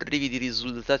guerra privi di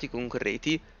risultati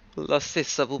concreti, la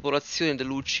stessa popolazione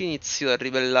dell'UC iniziò a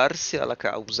ribellarsi alla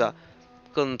causa,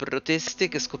 con proteste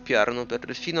che scoppiarono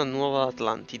perfino a Nuova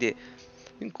Atlantide,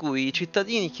 in cui i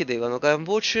cittadini chiedevano a gran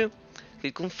voce che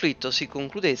il conflitto si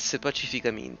concludesse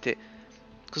pacificamente.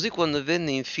 Così quando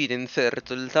venne infine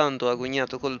inferto il tanto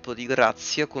agognato colpo di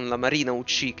grazia con la marina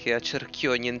UC che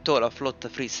accerchiò e annientò la flotta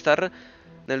Freestar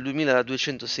nel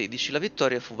 2216, la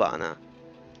vittoria fu vana.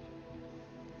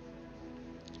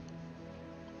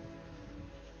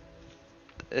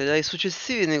 Dai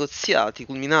successivi negoziati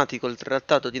culminati col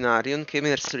trattato di Narion che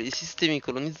emersero i sistemi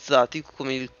colonizzati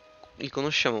come li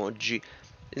conosciamo oggi,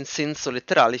 in senso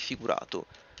letterale e figurato.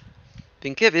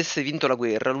 Benché avesse vinto la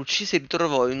guerra, l'UC si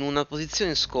ritrovò in una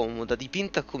posizione scomoda,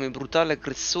 dipinta come brutale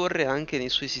aggressore anche nei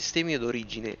suoi sistemi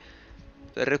d'origine.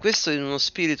 Per questo, in uno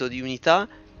spirito di unità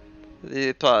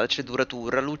e pace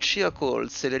duratura, l'UC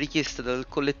accolse le richieste del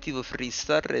collettivo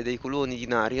Freestar e dei coloni di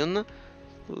Narion,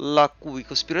 la cui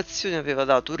cospirazione aveva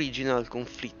dato origine al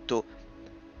conflitto,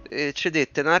 e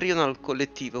cedette Narion al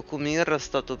collettivo come era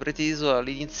stato preteso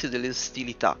all'inizio delle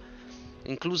ostilità,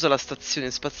 inclusa la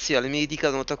stazione spaziale medica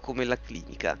nota come la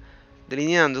Clinica,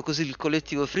 delineando così il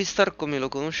collettivo Freestar come lo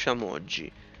conosciamo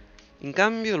oggi. In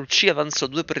cambio, l'UC avanzò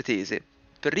due pretese.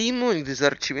 Primo, il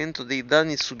risarcimento dei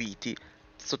danni subiti,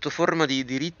 sotto forma di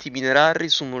diritti minerari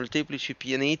su molteplici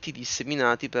pianeti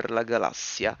disseminati per la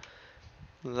galassia.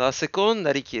 La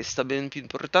seconda richiesta, ben più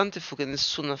importante, fu che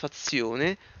nessuna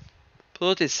fazione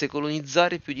potesse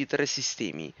colonizzare più di 3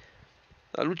 sistemi.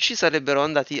 All'UC sarebbero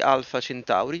andati Alpha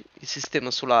Centauri, il Sistema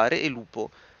Solare e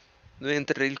Lupo,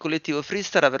 mentre il collettivo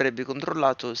Freestar avrebbe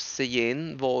controllato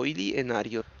Seyen, Voili e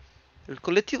Narion. Il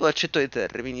collettivo accettò i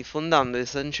termini, fondando e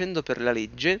sancendo per la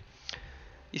legge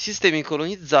i sistemi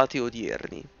colonizzati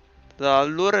odierni. Da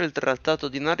allora il Trattato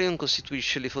di Narion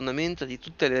costituisce le fondamenta di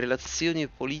tutte le relazioni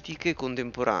politiche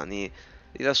contemporanee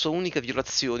e la sua unica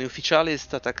violazione ufficiale è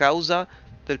stata causa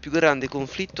del più grande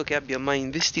conflitto che abbia mai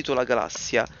investito la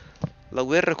galassia, la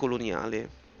guerra coloniale.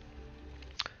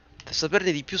 Per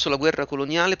saperne di più sulla guerra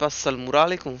coloniale passa al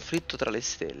murale Conflitto tra le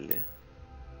stelle.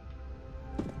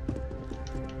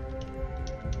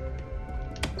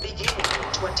 Beginning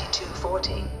in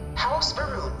 2240, House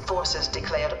Varun forces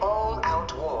declared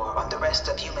all-out war on the rest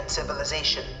of human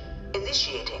civilization,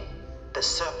 initiating the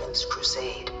Serpent's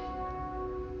Crusade.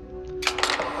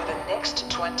 Over the next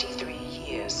 23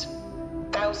 years,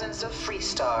 thousands of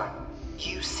Freestar,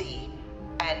 UC,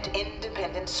 and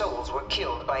independent souls were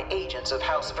killed by agents of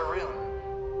House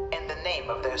Varun in the name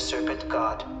of their serpent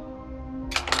god.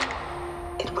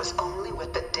 It was only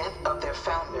with the death of their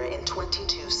founder in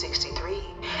 2263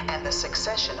 and the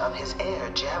succession of his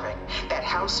heir, Jarek, that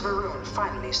House Varun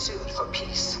finally sued for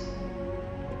peace.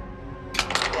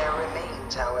 There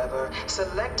remains, however,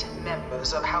 select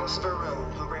members of House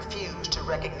Varun who refuse to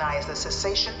recognize the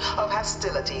cessation of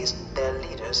hostilities their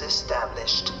leaders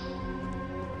established.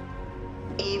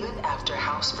 Even after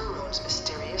House Varun's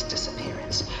mysterious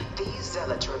disappearance, these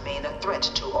zealots remain a threat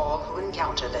to all who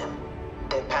encounter them.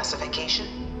 Their pacification,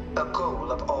 a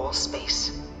goal of all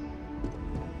space.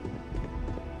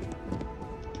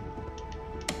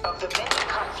 Of the many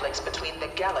conflicts between the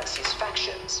galaxy's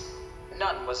factions,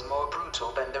 none was more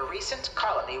brutal than the recent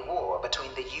colony war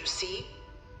between the UC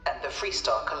and the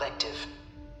Freestar Collective.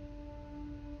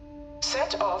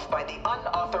 Set off by the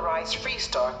unauthorized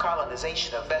Freestar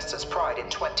colonization of Vesta's Pride in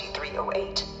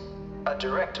 2308, a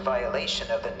direct violation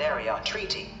of the Narion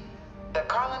Treaty, the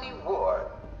colony war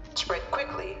spread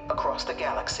quickly across the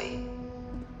galaxy.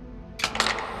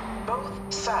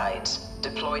 Both sides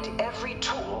deployed every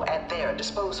tool at their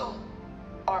disposal.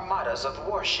 Armadas of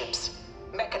warships,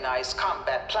 mechanized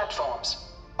combat platforms,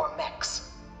 or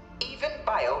mechs, even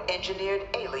bioengineered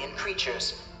alien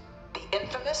creatures, the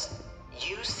infamous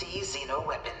UC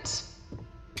xenoweapons.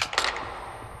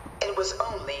 It was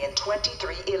only in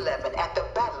 2311 at the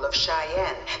Battle of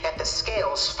Cheyenne that the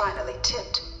scales finally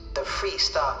tipped. The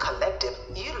Freestar Collective,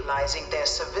 utilizing their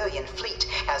civilian fleet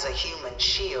as a human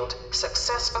shield,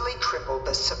 successfully crippled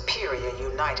the superior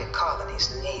United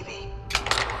Colonies Navy.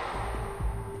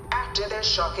 After their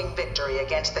shocking victory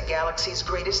against the galaxy's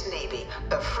greatest navy,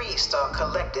 the Freestar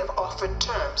Collective offered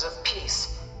terms of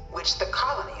peace, which the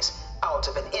colonies, out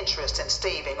of an interest in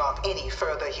staving off any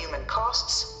further human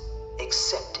costs,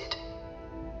 accepted.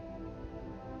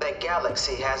 The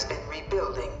galaxy has been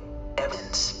rebuilding ever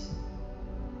since.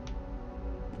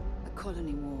 The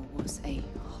colony war was a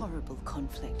horrible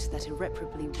conflict that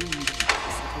irreparably wounded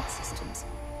the settled systems.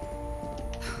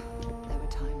 There were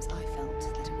times I felt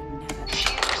that it would never...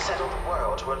 Few settled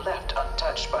worlds were left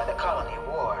untouched by the colony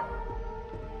war.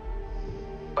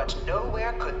 But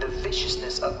nowhere could the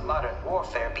viciousness of modern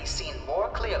warfare be seen more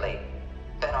clearly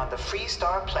than on the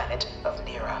Freestar planet of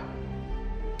Nira.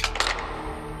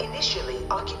 Initially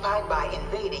occupied by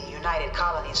invading United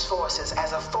Colonies forces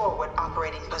as a forward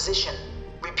operating position,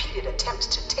 repeated attempts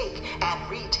to take and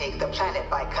retake the planet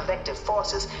by collective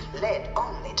forces led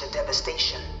only to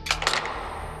devastation.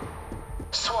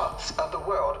 Swaths of the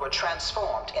world were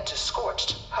transformed into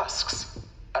scorched husks,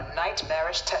 a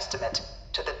nightmarish testament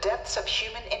to the depths of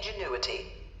human ingenuity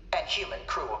and human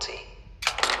cruelty.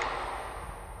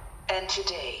 And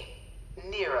today,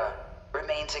 Nira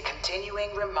remains a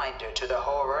continuing reminder to the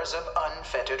horrors of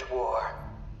unfettered war.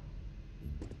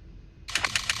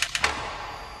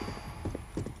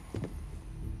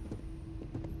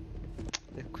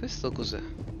 E questo cos'è?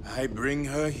 I bring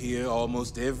her here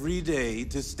almost every day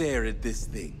to stare at this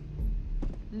thing.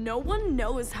 No one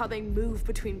knows how they move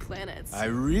between planets. I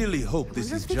really hope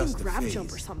this is just a grab phase.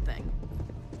 jump or something.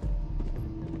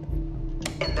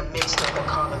 In the midst of the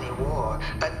colony war,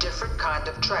 a different kind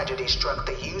of tragedy struck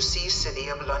the UC city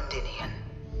of Londinian.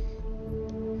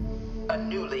 A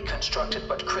newly constructed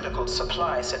but critical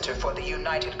supply center for the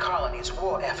United Colonies'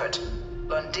 war effort,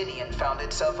 Londinian found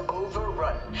itself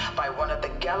overrun by one of the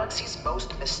galaxy's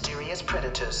most mysterious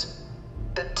predators,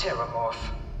 the Terramorph.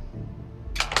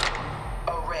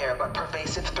 A rare but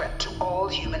pervasive threat to all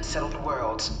human-settled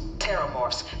worlds,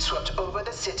 Terramorphs swept over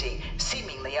the city,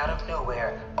 seemingly out of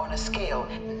nowhere, on a scale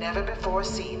never before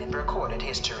seen in recorded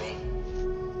history.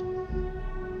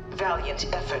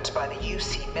 Valiant efforts by the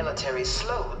UC military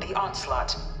slowed the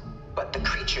onslaught, but the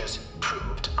creatures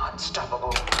proved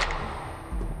unstoppable.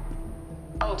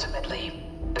 Ultimately,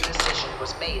 the decision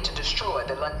was made to destroy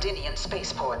the Londinian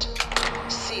spaceport,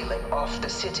 sealing off the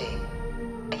city.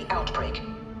 The outbreak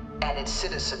and its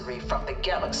citizenry from the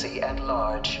galaxy at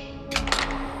large.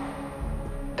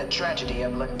 The tragedy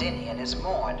of Londinian is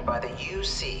mourned by the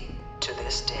UC to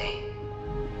this day.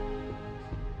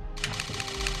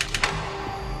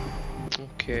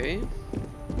 Ok.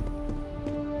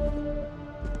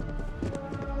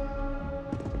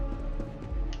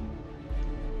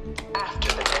 After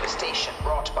the devastation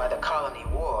wrought by the Colony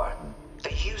War, the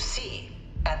UC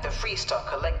and the Freestar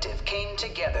Collective came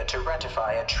together to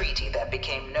ratify a treaty that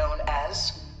became known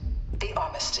as the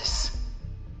Armistice.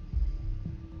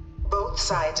 Both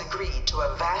sides agreed to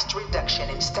a vast reduction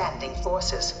in standing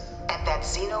forces, and that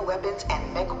xeno-weapons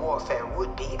and mech warfare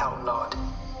would be outlawed.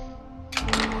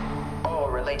 All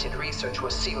related research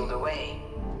was sealed away,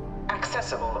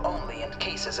 accessible only in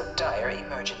cases of dire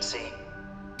emergency.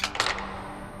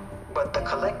 But the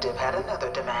Collective had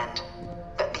another demand,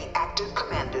 that the active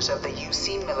commanders of the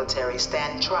UC military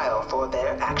stand trial for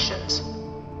their actions.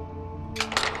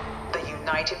 The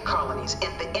United Colonies,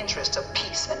 in the interest of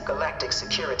peace and galactic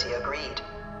security, agreed.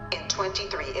 In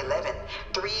 2311,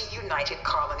 3 United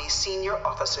Colonies senior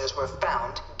officers were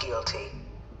found guilty.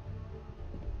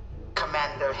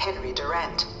 Commander Henry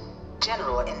Durant,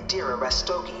 General Indira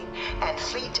Rastogi, and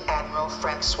Fleet Admiral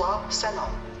Francois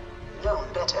Sanon, known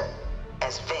better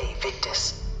as Ve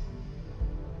Victus.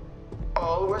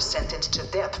 All were sentenced to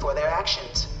death for their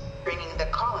actions, bringing the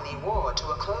colony war to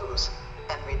a close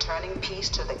and returning peace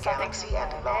to the galaxy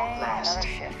at long last.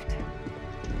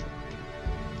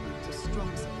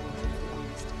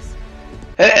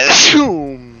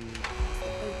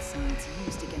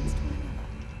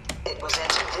 It was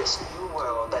into this new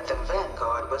world that the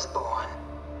Vanguard was born.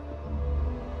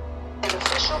 An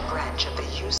official branch of the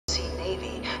UC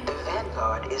Navy, the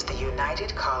Vanguard is the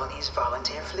United Colonies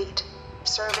Volunteer Fleet,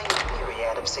 serving a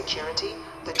myriad of security,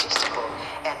 logistical,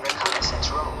 and reconnaissance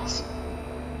roles.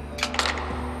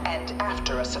 And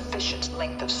after a sufficient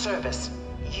length of service,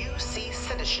 UC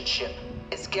citizenship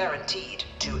is guaranteed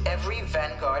to every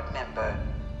Vanguard member.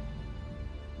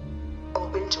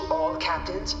 Open to all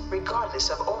captains, regardless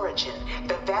of origin,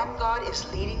 the Vanguard is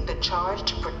leading the charge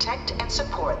to protect and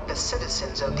support the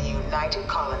citizens of the United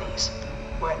Colonies,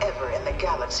 wherever in the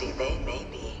galaxy they may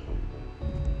be.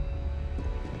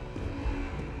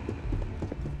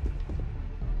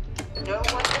 No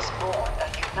one is born a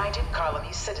United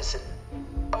Colony citizen.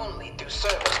 Only through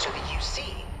service to the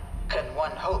UC can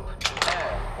one hope to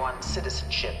earn one's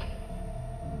citizenship.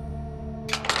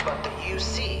 But the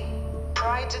UC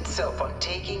prides itself on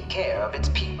taking care of its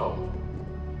people.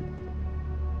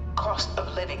 Cost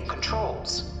of living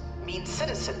controls mean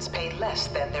citizens pay less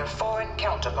than their foreign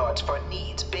counterparts for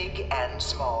needs big and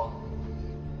small.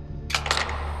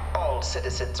 All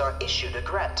citizens are issued a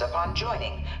grant upon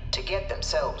joining to get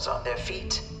themselves on their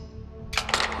feet.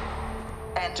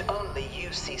 And only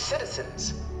UC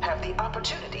citizens have the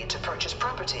opportunity to purchase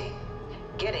property,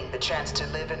 getting the chance to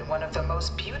live in one of the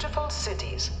most beautiful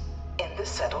cities in the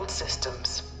settled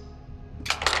systems.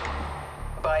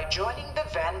 By joining the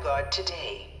Vanguard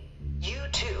today, you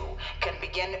too can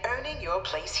begin earning your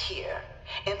place here,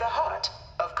 in the heart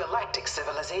of galactic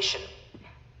civilization,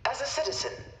 as a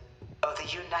citizen of the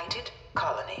United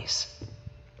Colonies.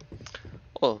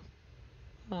 Oh,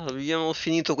 abbiamo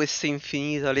finito questa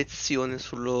infinita lezione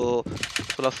sulla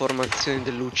formazione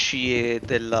dell'UC e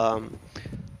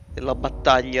della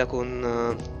battaglia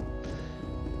con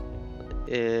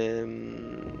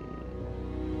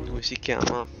come si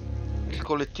chiama? Il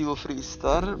collettivo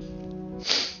Freestar.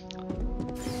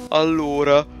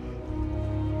 Allora,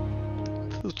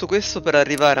 tutto questo per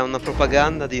arrivare a una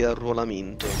propaganda di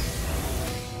arruolamento.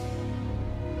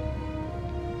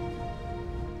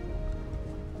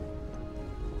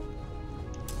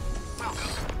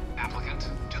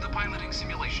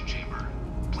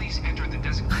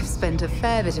 I've spent a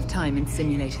fair bit of time in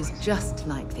simulators just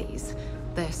like these.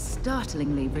 They're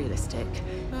startlingly realistic.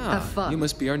 Have fun. You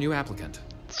must be our new applicant.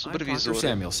 I'm Dr.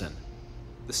 Samuelson.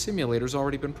 The simulator's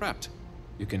already been prepped.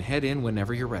 You can head in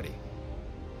whenever you're ready.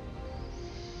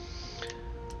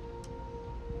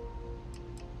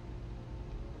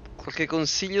 Qualche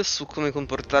consiglio su come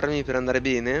comportarmi per andare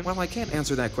bene? Well, I can't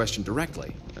answer that question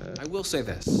directly. I will say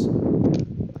this.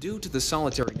 Due to the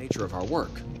solitary nature of our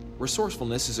work,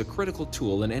 resourcefulness is a critical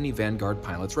tool in any Vanguard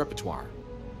pilot's repertoire.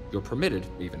 You're permitted,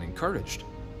 even encouraged,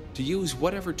 to use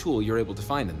whatever tool you're able to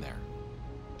find in there.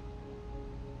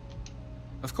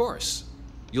 Of course,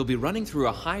 you'll be running through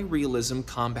a high-realism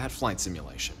combat flight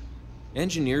simulation,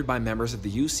 engineered by members of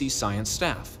the UC science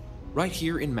staff, right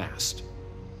here in Mast.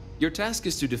 Your task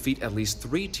is to defeat at least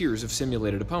 3 tiers of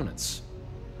simulated opponents.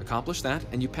 Accomplish that,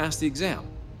 and you pass the exam,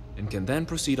 and can then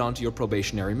proceed on to your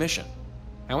probationary mission.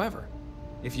 However,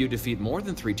 If you defeat more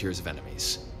than 3 tiers of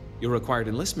enemies, your required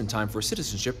enlistment time for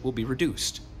citizenship will be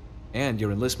reduced, and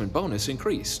your enlistment bonus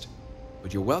increased.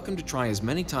 But you're welcome to try as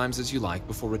many times as you like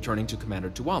before returning to Commander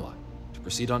Tuala to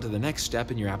proceed on to the next step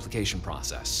in your application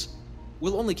process.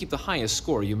 We'll only keep the highest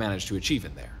score you manage to achieve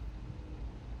in there.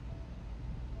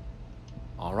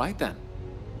 All right then.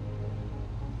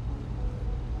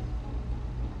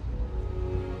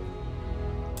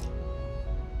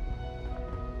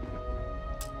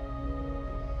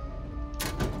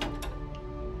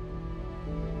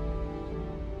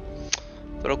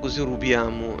 Però così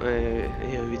rubiamo e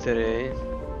io eviterei.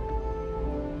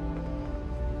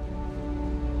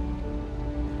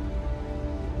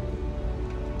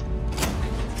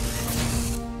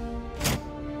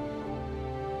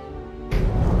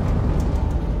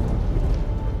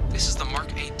 This is the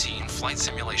Mark 18 Flight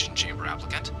Simulation Chamber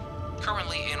applicant,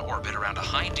 currently in orbit around a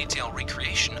high-detail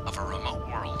recreation of a remote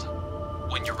world.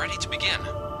 When you're ready to begin,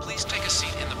 please take a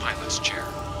seat in the pilot's chair.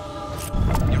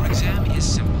 Your exam is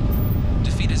simple.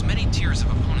 Defeat as many tiers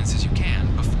of opponents as you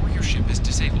can before your ship is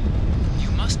disabled.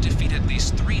 You must defeat at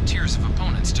least 3 tiers of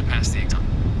opponents to pass the exam.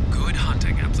 Good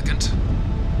hunting, applicant.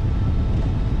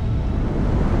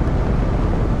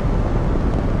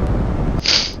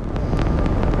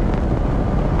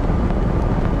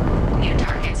 New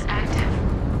targets active.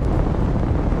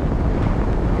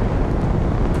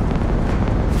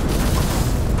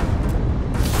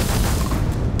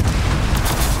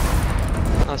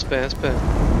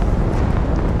 Aspetta.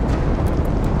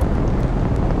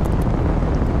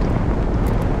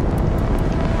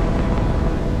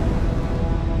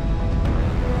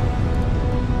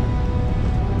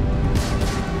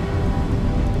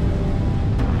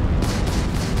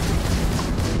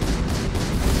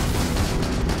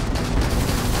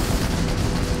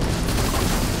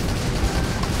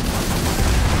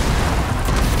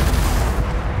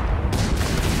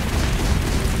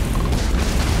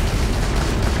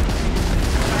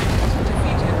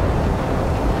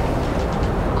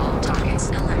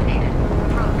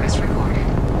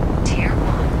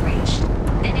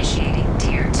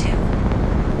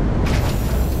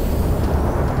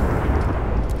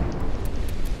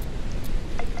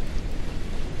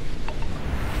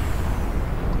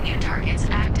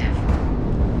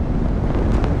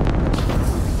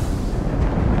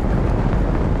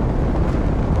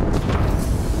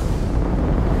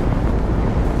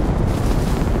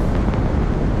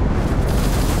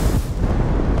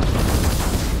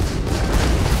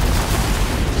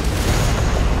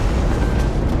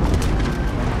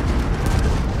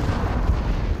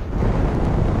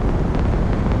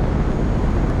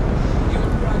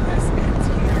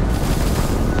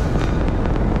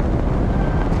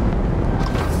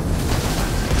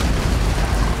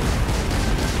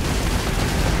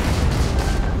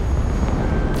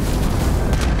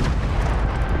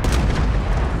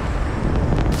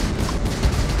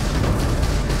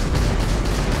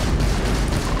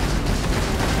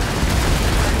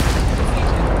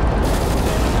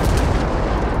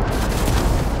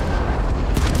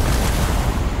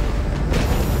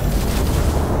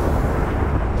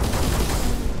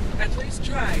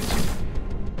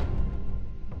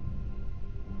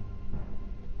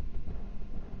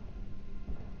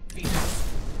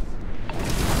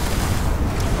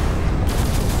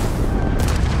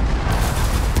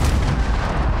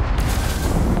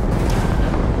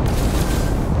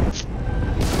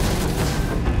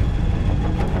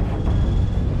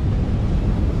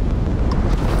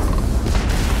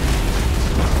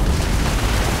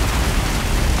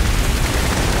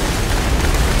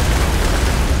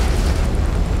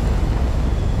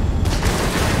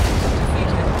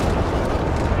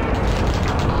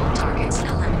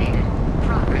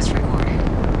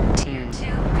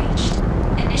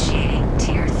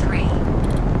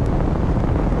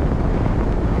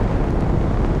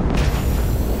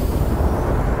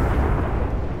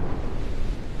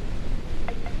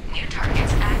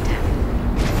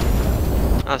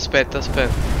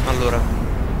 Aspetta. Allora.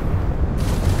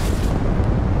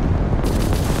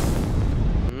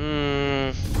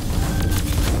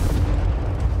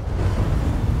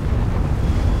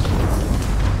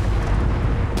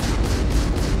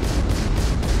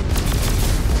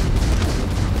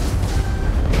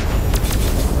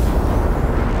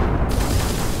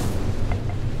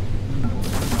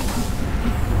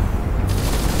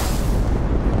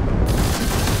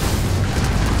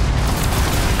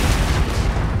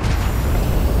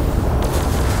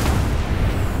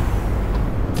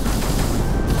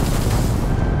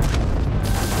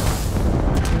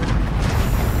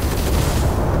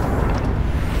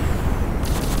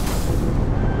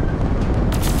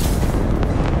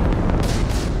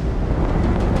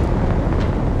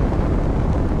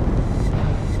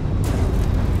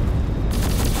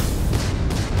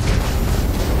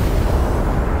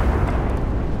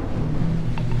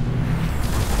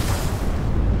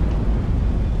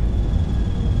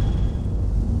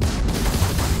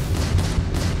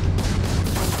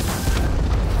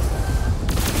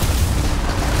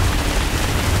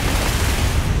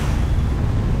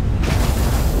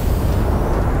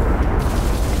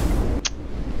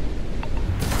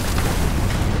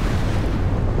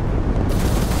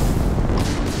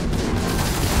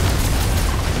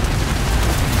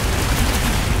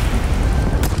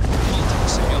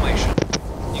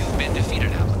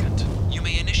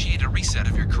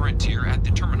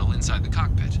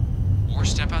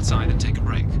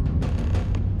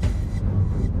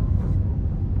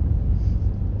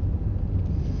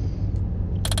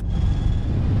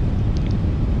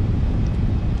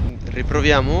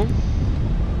 Riproviamo?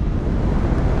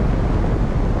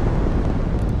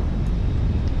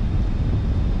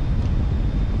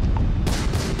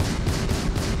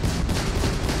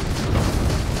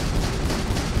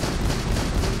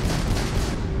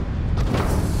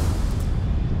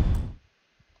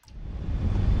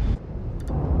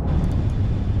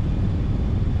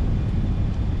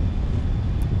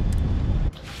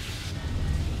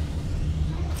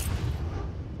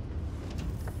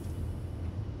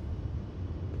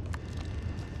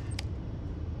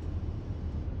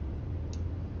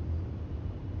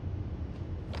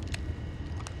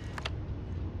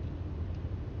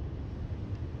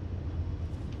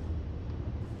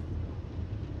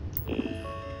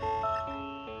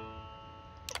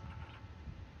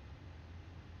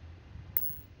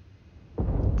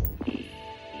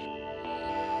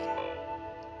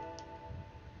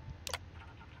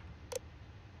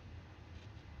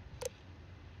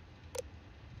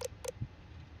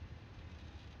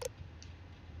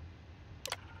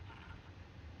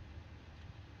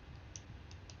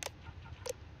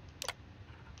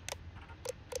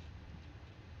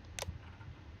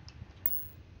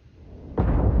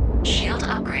 Shield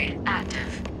upgrade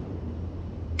active.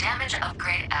 Damage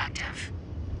upgrade active.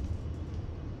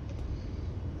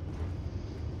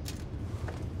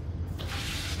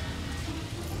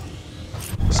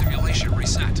 Simulation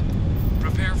reset.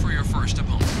 Prepare for your first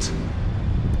opponent.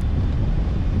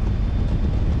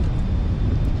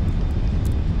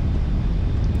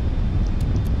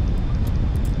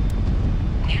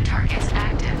 New targets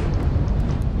active.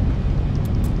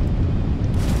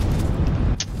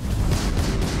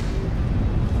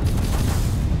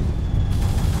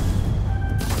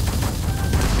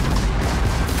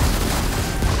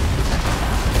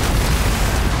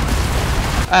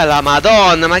 La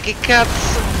Madonna, ma che cazzo?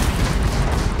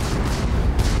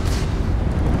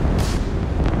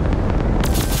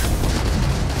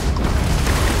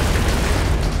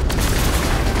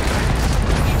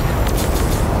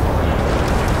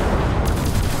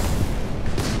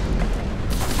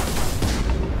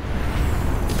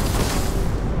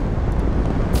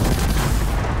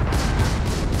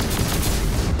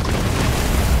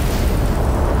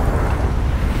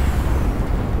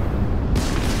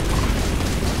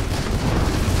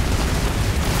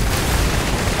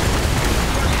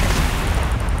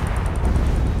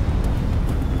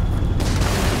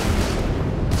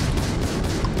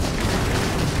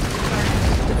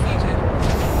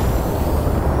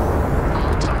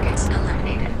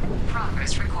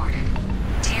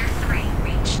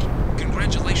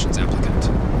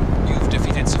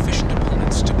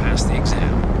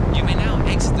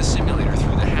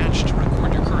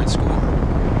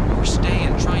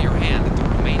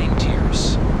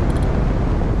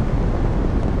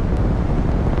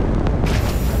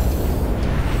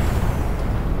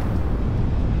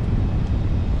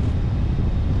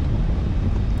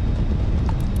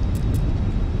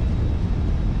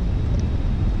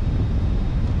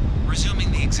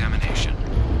 examination.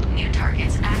 New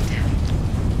targets active.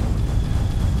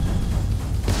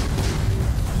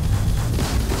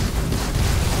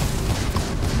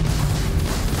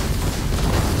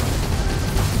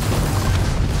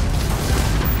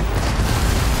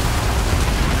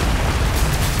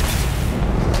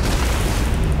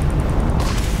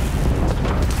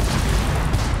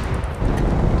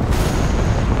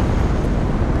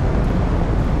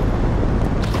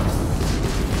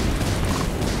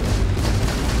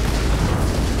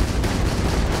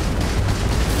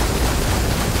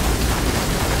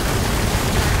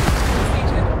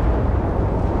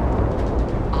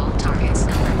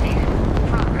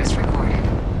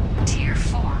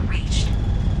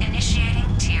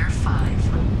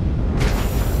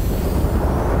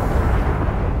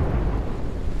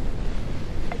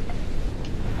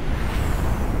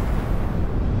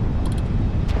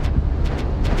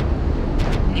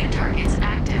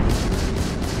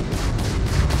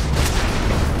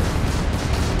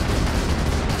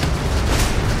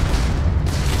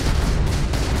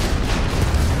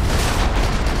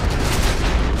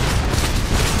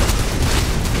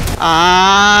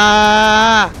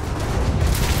 Ah!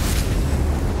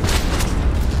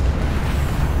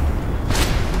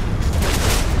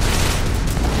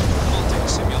 Halting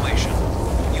simulation.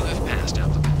 You have passed,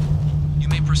 applicant. You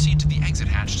may proceed to the exit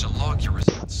hatch to log your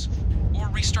results, or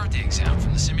restart the exam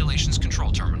from the simulation's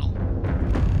control terminal.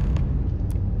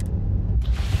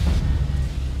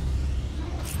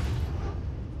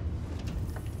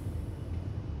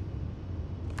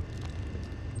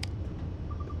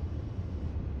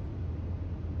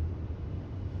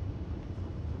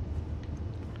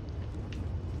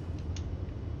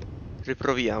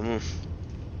 Riproviamo.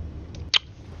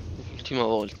 l'ultima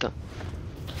volta.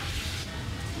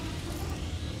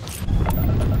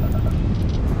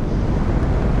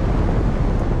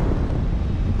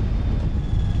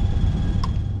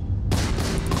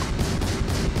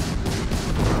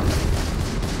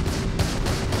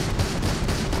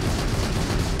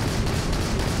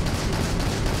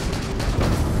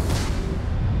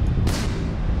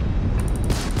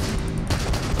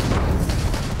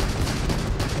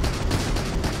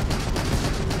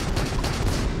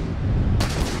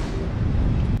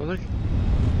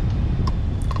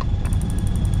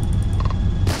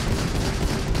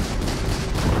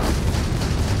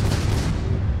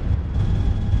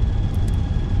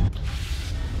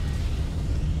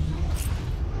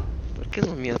 Perché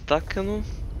non mi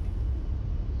attaccano?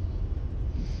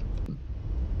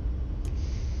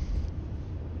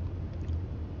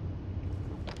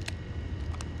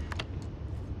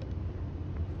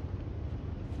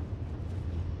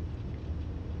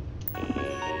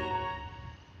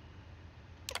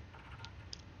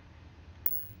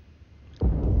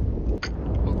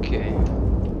 Ok.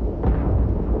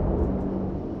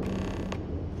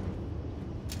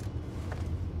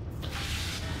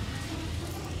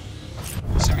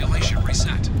 Simulation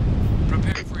reset.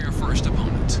 Prepare for your first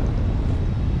opponent.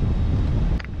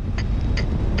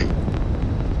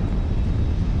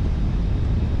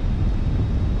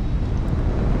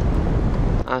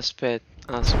 Aspetta.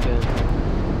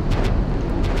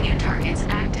 New targets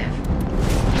active.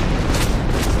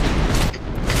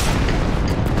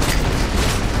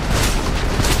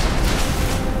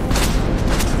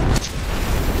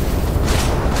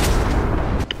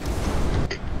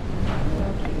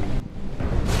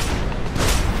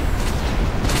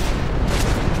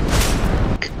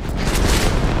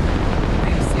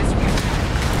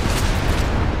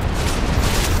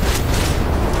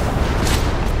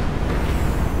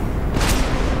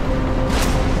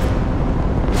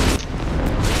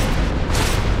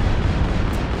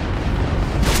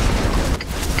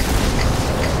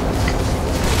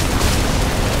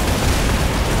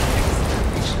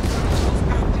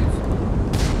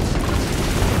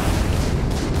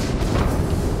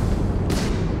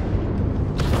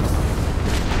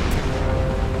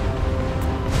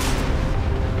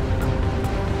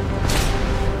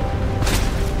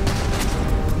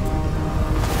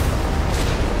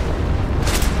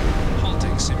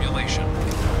 Halting simulation.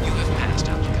 You have passed,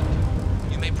 applicant.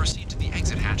 You may proceed to the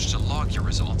exit hatch to log your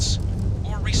results,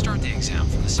 or restart the exam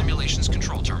from the simulation's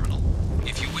control terminal.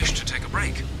 If you wish to take a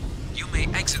break, you may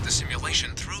exit the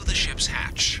simulation through the ship's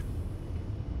hatch.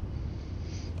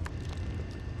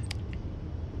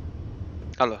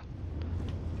 Allora.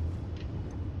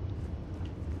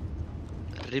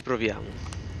 Riproviamo.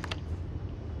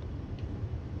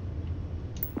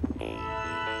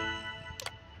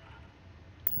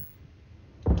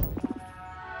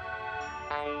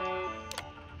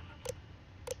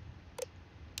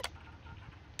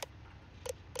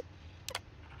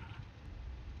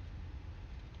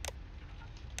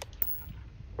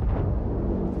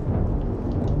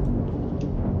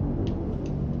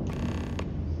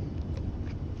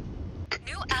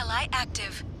 New ally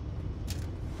active.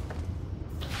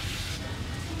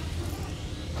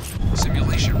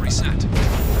 Simulation reset.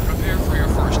 Prepare for your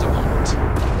first opponent.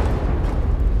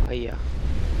 Aia.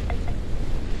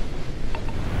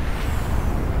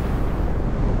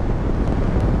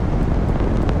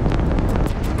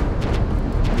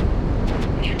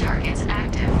 New targets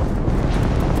active.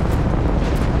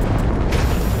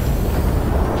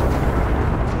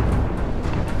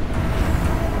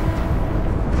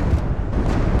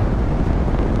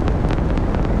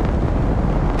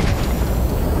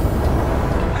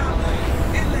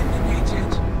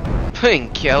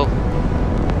 Minchia.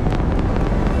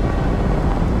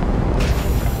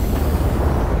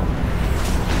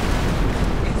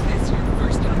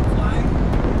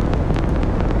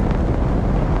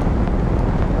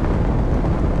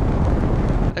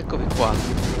 Eccomi qua.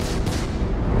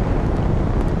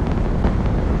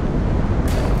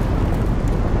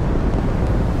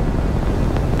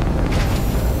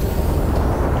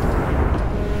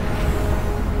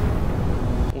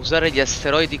 Usare gli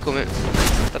asteroidi come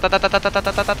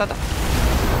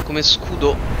come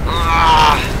scudo.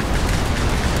 Ah,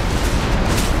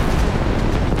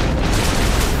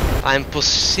 è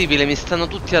impossibile, mi stanno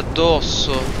tutti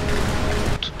addosso.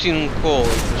 Tutti in un colpo,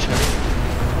 cioè.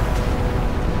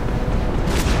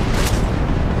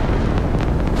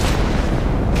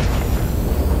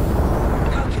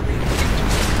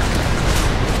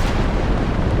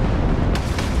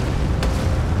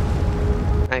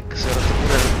 Ecco, si è rotto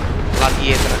pure la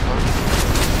pietra qua.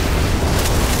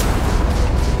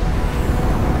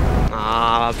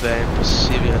 Ah, vabbè. Vabbè, è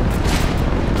impossibile.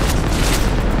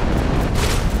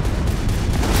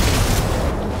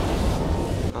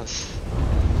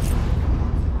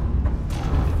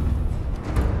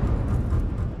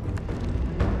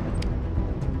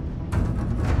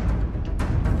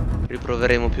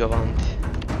 Riproveremo più avanti.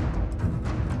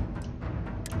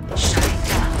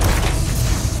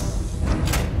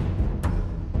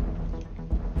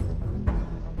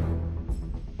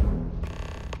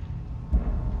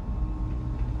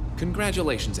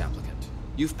 Congratulations, applicant.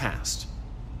 You've passed.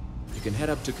 You can head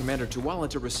up to Commander Tuwala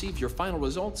to receive your final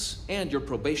results and your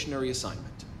probationary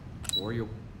assignment. Or you're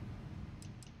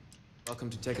welcome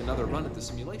to take another run at the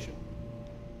simulation.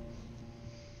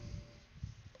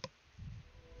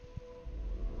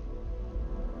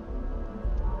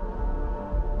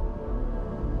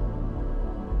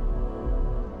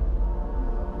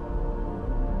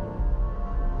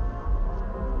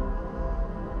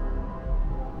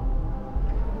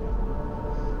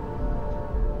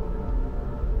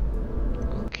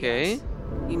 Okay.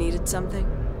 You needed something?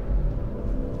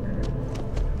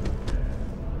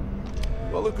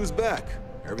 Well, look who's back.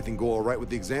 Everything go all right with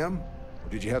the exam? Or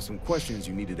did you have some questions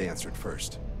you needed answered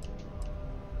first?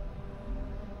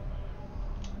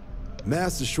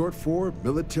 MASS is short for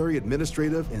Military,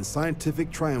 Administrative, and Scientific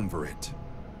Triumvirate.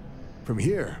 From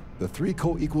here, the three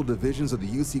co-equal divisions of the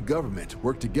UC government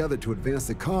work together to advance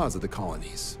the cause of the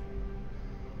colonies.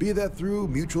 Be that through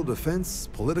mutual defense,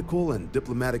 political and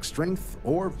diplomatic strength,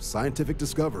 or scientific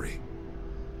discovery.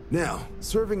 Now,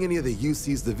 serving any of the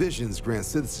UC's divisions grants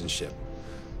citizenship,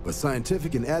 but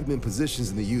scientific and admin positions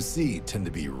in the UC tend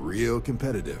to be real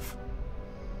competitive.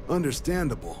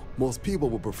 Understandable, most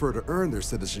people would prefer to earn their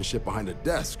citizenship behind a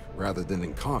desk rather than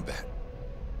in combat.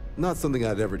 Not something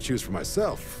I'd ever choose for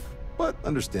myself, but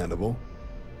understandable.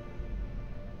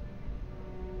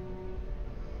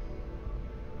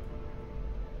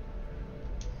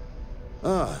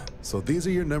 Ah, so these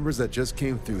are your numbers that just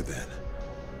came through then.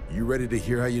 You ready to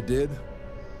hear how you did?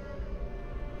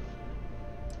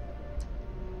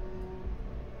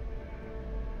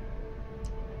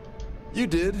 You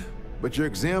did, but your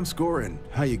exam score and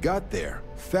how you got there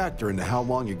factor into how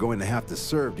long you're going to have to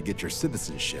serve to get your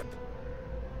citizenship.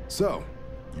 So,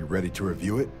 you ready to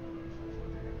review it?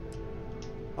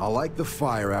 I like the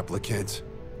fire, applicant.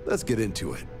 Let's get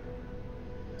into it.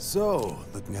 So,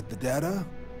 looking at the data,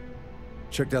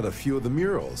 checked out a few of the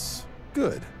murals.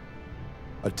 Good.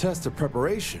 A test of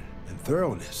preparation and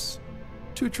thoroughness.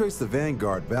 Two traits the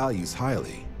Vanguard values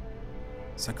highly.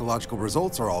 Psychological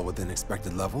results are all within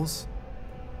expected levels.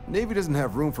 Navy doesn't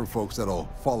have room for folks that'll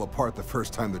fall apart the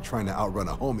first time they're trying to outrun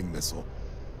a homing missile.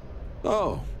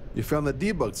 Oh, you found the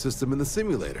debug system in the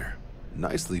simulator.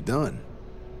 Nicely done.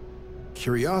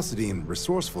 Curiosity and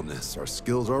resourcefulness are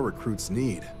skills our recruits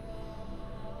need.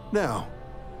 Now,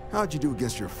 how'd you do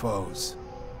against your foes?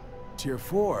 Tier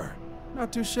 4,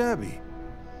 not too shabby.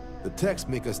 The techs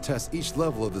make us test each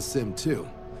level of the sim too.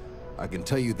 I can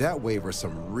tell you that wave are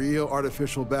some real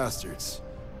artificial bastards.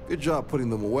 Good job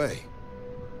putting them away.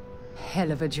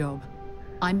 Hell of a job.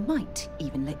 I might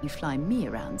even let you fly me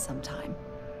around sometime.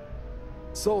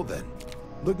 So then,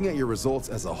 looking at your results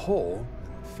as a whole,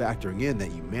 and factoring in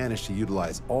that you managed to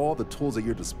utilize all the tools at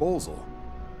your disposal,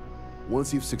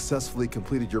 once you've successfully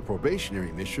completed your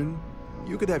probationary mission,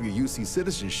 you could have your UC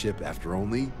citizenship after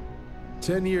only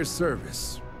 10 years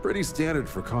service. Pretty standard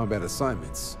for combat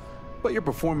assignments. But your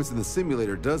performance in the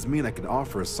simulator does mean I can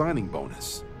offer a signing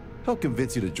bonus. Help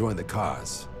convince you to join the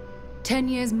cause. 10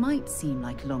 years might seem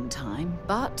like a long time,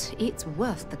 but it's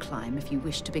worth the climb if you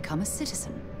wish to become a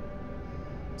citizen.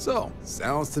 So,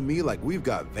 sounds to me like we've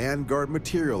got Vanguard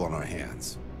material on our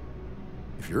hands.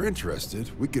 If you're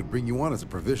interested, we could bring you on as a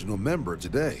provisional member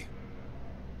today.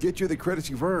 Get you the credits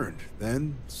you've earned,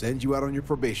 then send you out on your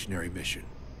probationary mission.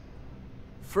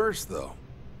 First though,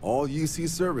 all UC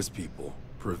service people,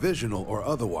 provisional or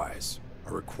otherwise,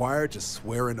 are required to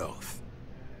swear an oath.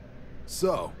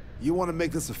 So, you want to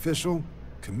make this official?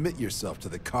 Commit yourself to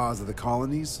the cause of the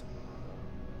colonies?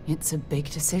 It's a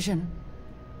big decision.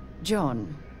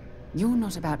 John, you're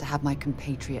not about to have my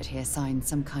compatriot here sign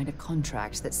some kind of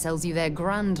contract that sells you their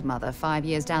grandmother 5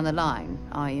 years down the line,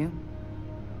 are you?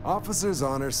 Officer's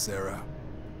honor, Sarah.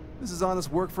 This is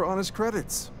honest work for honest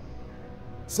credits.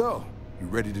 So, you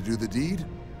ready to do the deed?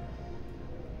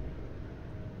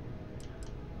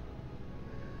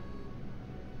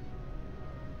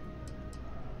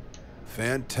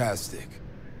 Fantastic.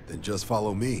 Then just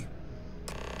follow me.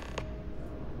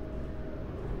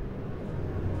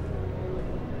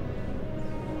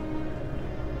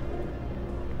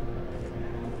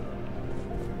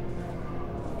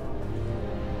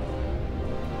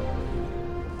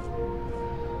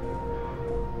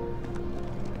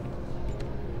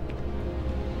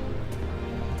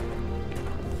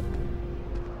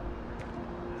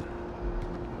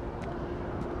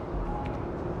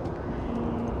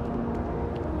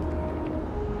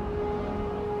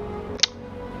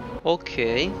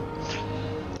 Ok.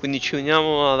 Quindi ci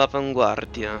uniamo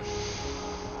all'avanguardia.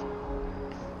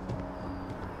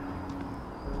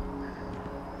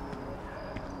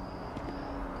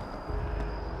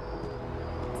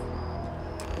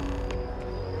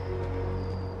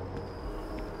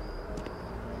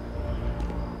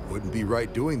 Wouldn't be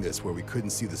right doing this where we couldn't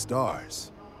see the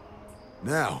stars.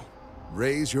 Now,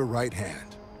 raise your right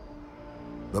hand.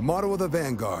 The motto of the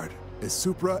Vanguard is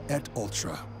Supra et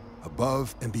Ultra,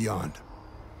 above and beyond.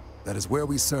 That is where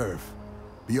we serve,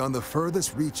 beyond the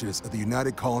furthest reaches of the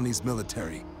United Colonies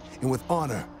military, and with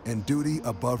honor and duty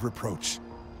above reproach.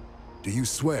 Do you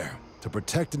swear to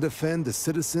protect and defend the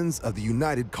citizens of the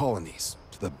United Colonies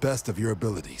to the best of your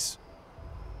abilities?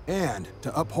 And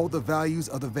to uphold the values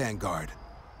of the Vanguard,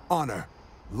 honor,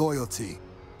 loyalty,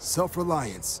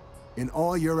 self-reliance, in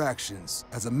all your actions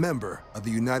as a member of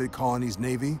the United Colonies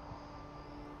Navy?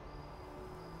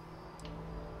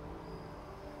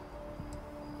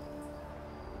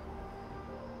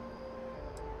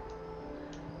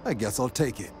 I guess I'll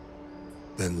take it.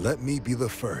 Then let me be the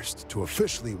first to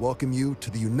officially welcome you to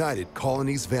the United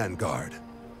Colonies Vanguard.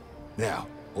 Now,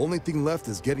 only thing left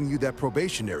is getting you that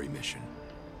probationary mission.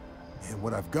 And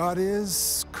what I've got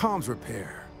is comms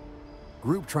repair.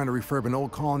 Group trying to refurb an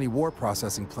old colony war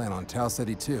processing plant on Tau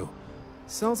Ceti 2.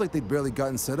 Sounds like they'd barely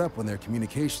gotten set up when their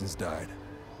communications died.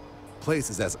 Place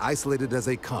is as isolated as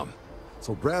they come,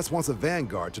 so Brass wants a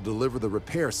Vanguard to deliver the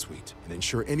repair suite and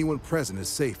ensure anyone present is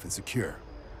safe and secure.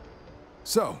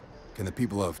 So, can the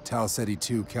people of Tau Ceti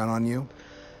 2 count on you?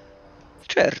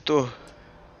 Certo.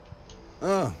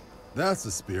 Oh, that's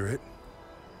the spirit.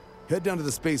 Head down to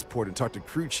the spaceport and talk to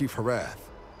Crew Chief Harath.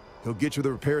 He'll get you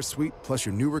the repair suite plus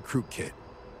your new recruit kit.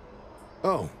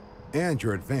 Oh, and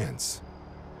your advance.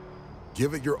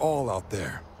 Give it your all out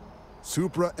there.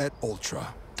 Supra et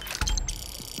Ultra.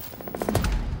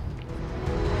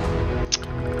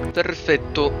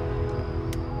 Perfetto.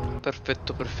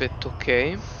 Perfetto, perfetto,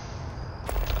 ok.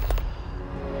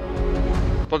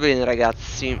 Va bene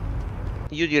ragazzi,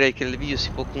 io direi che il video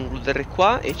si può concludere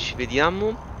qua e ci vediamo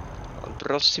al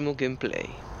prossimo gameplay.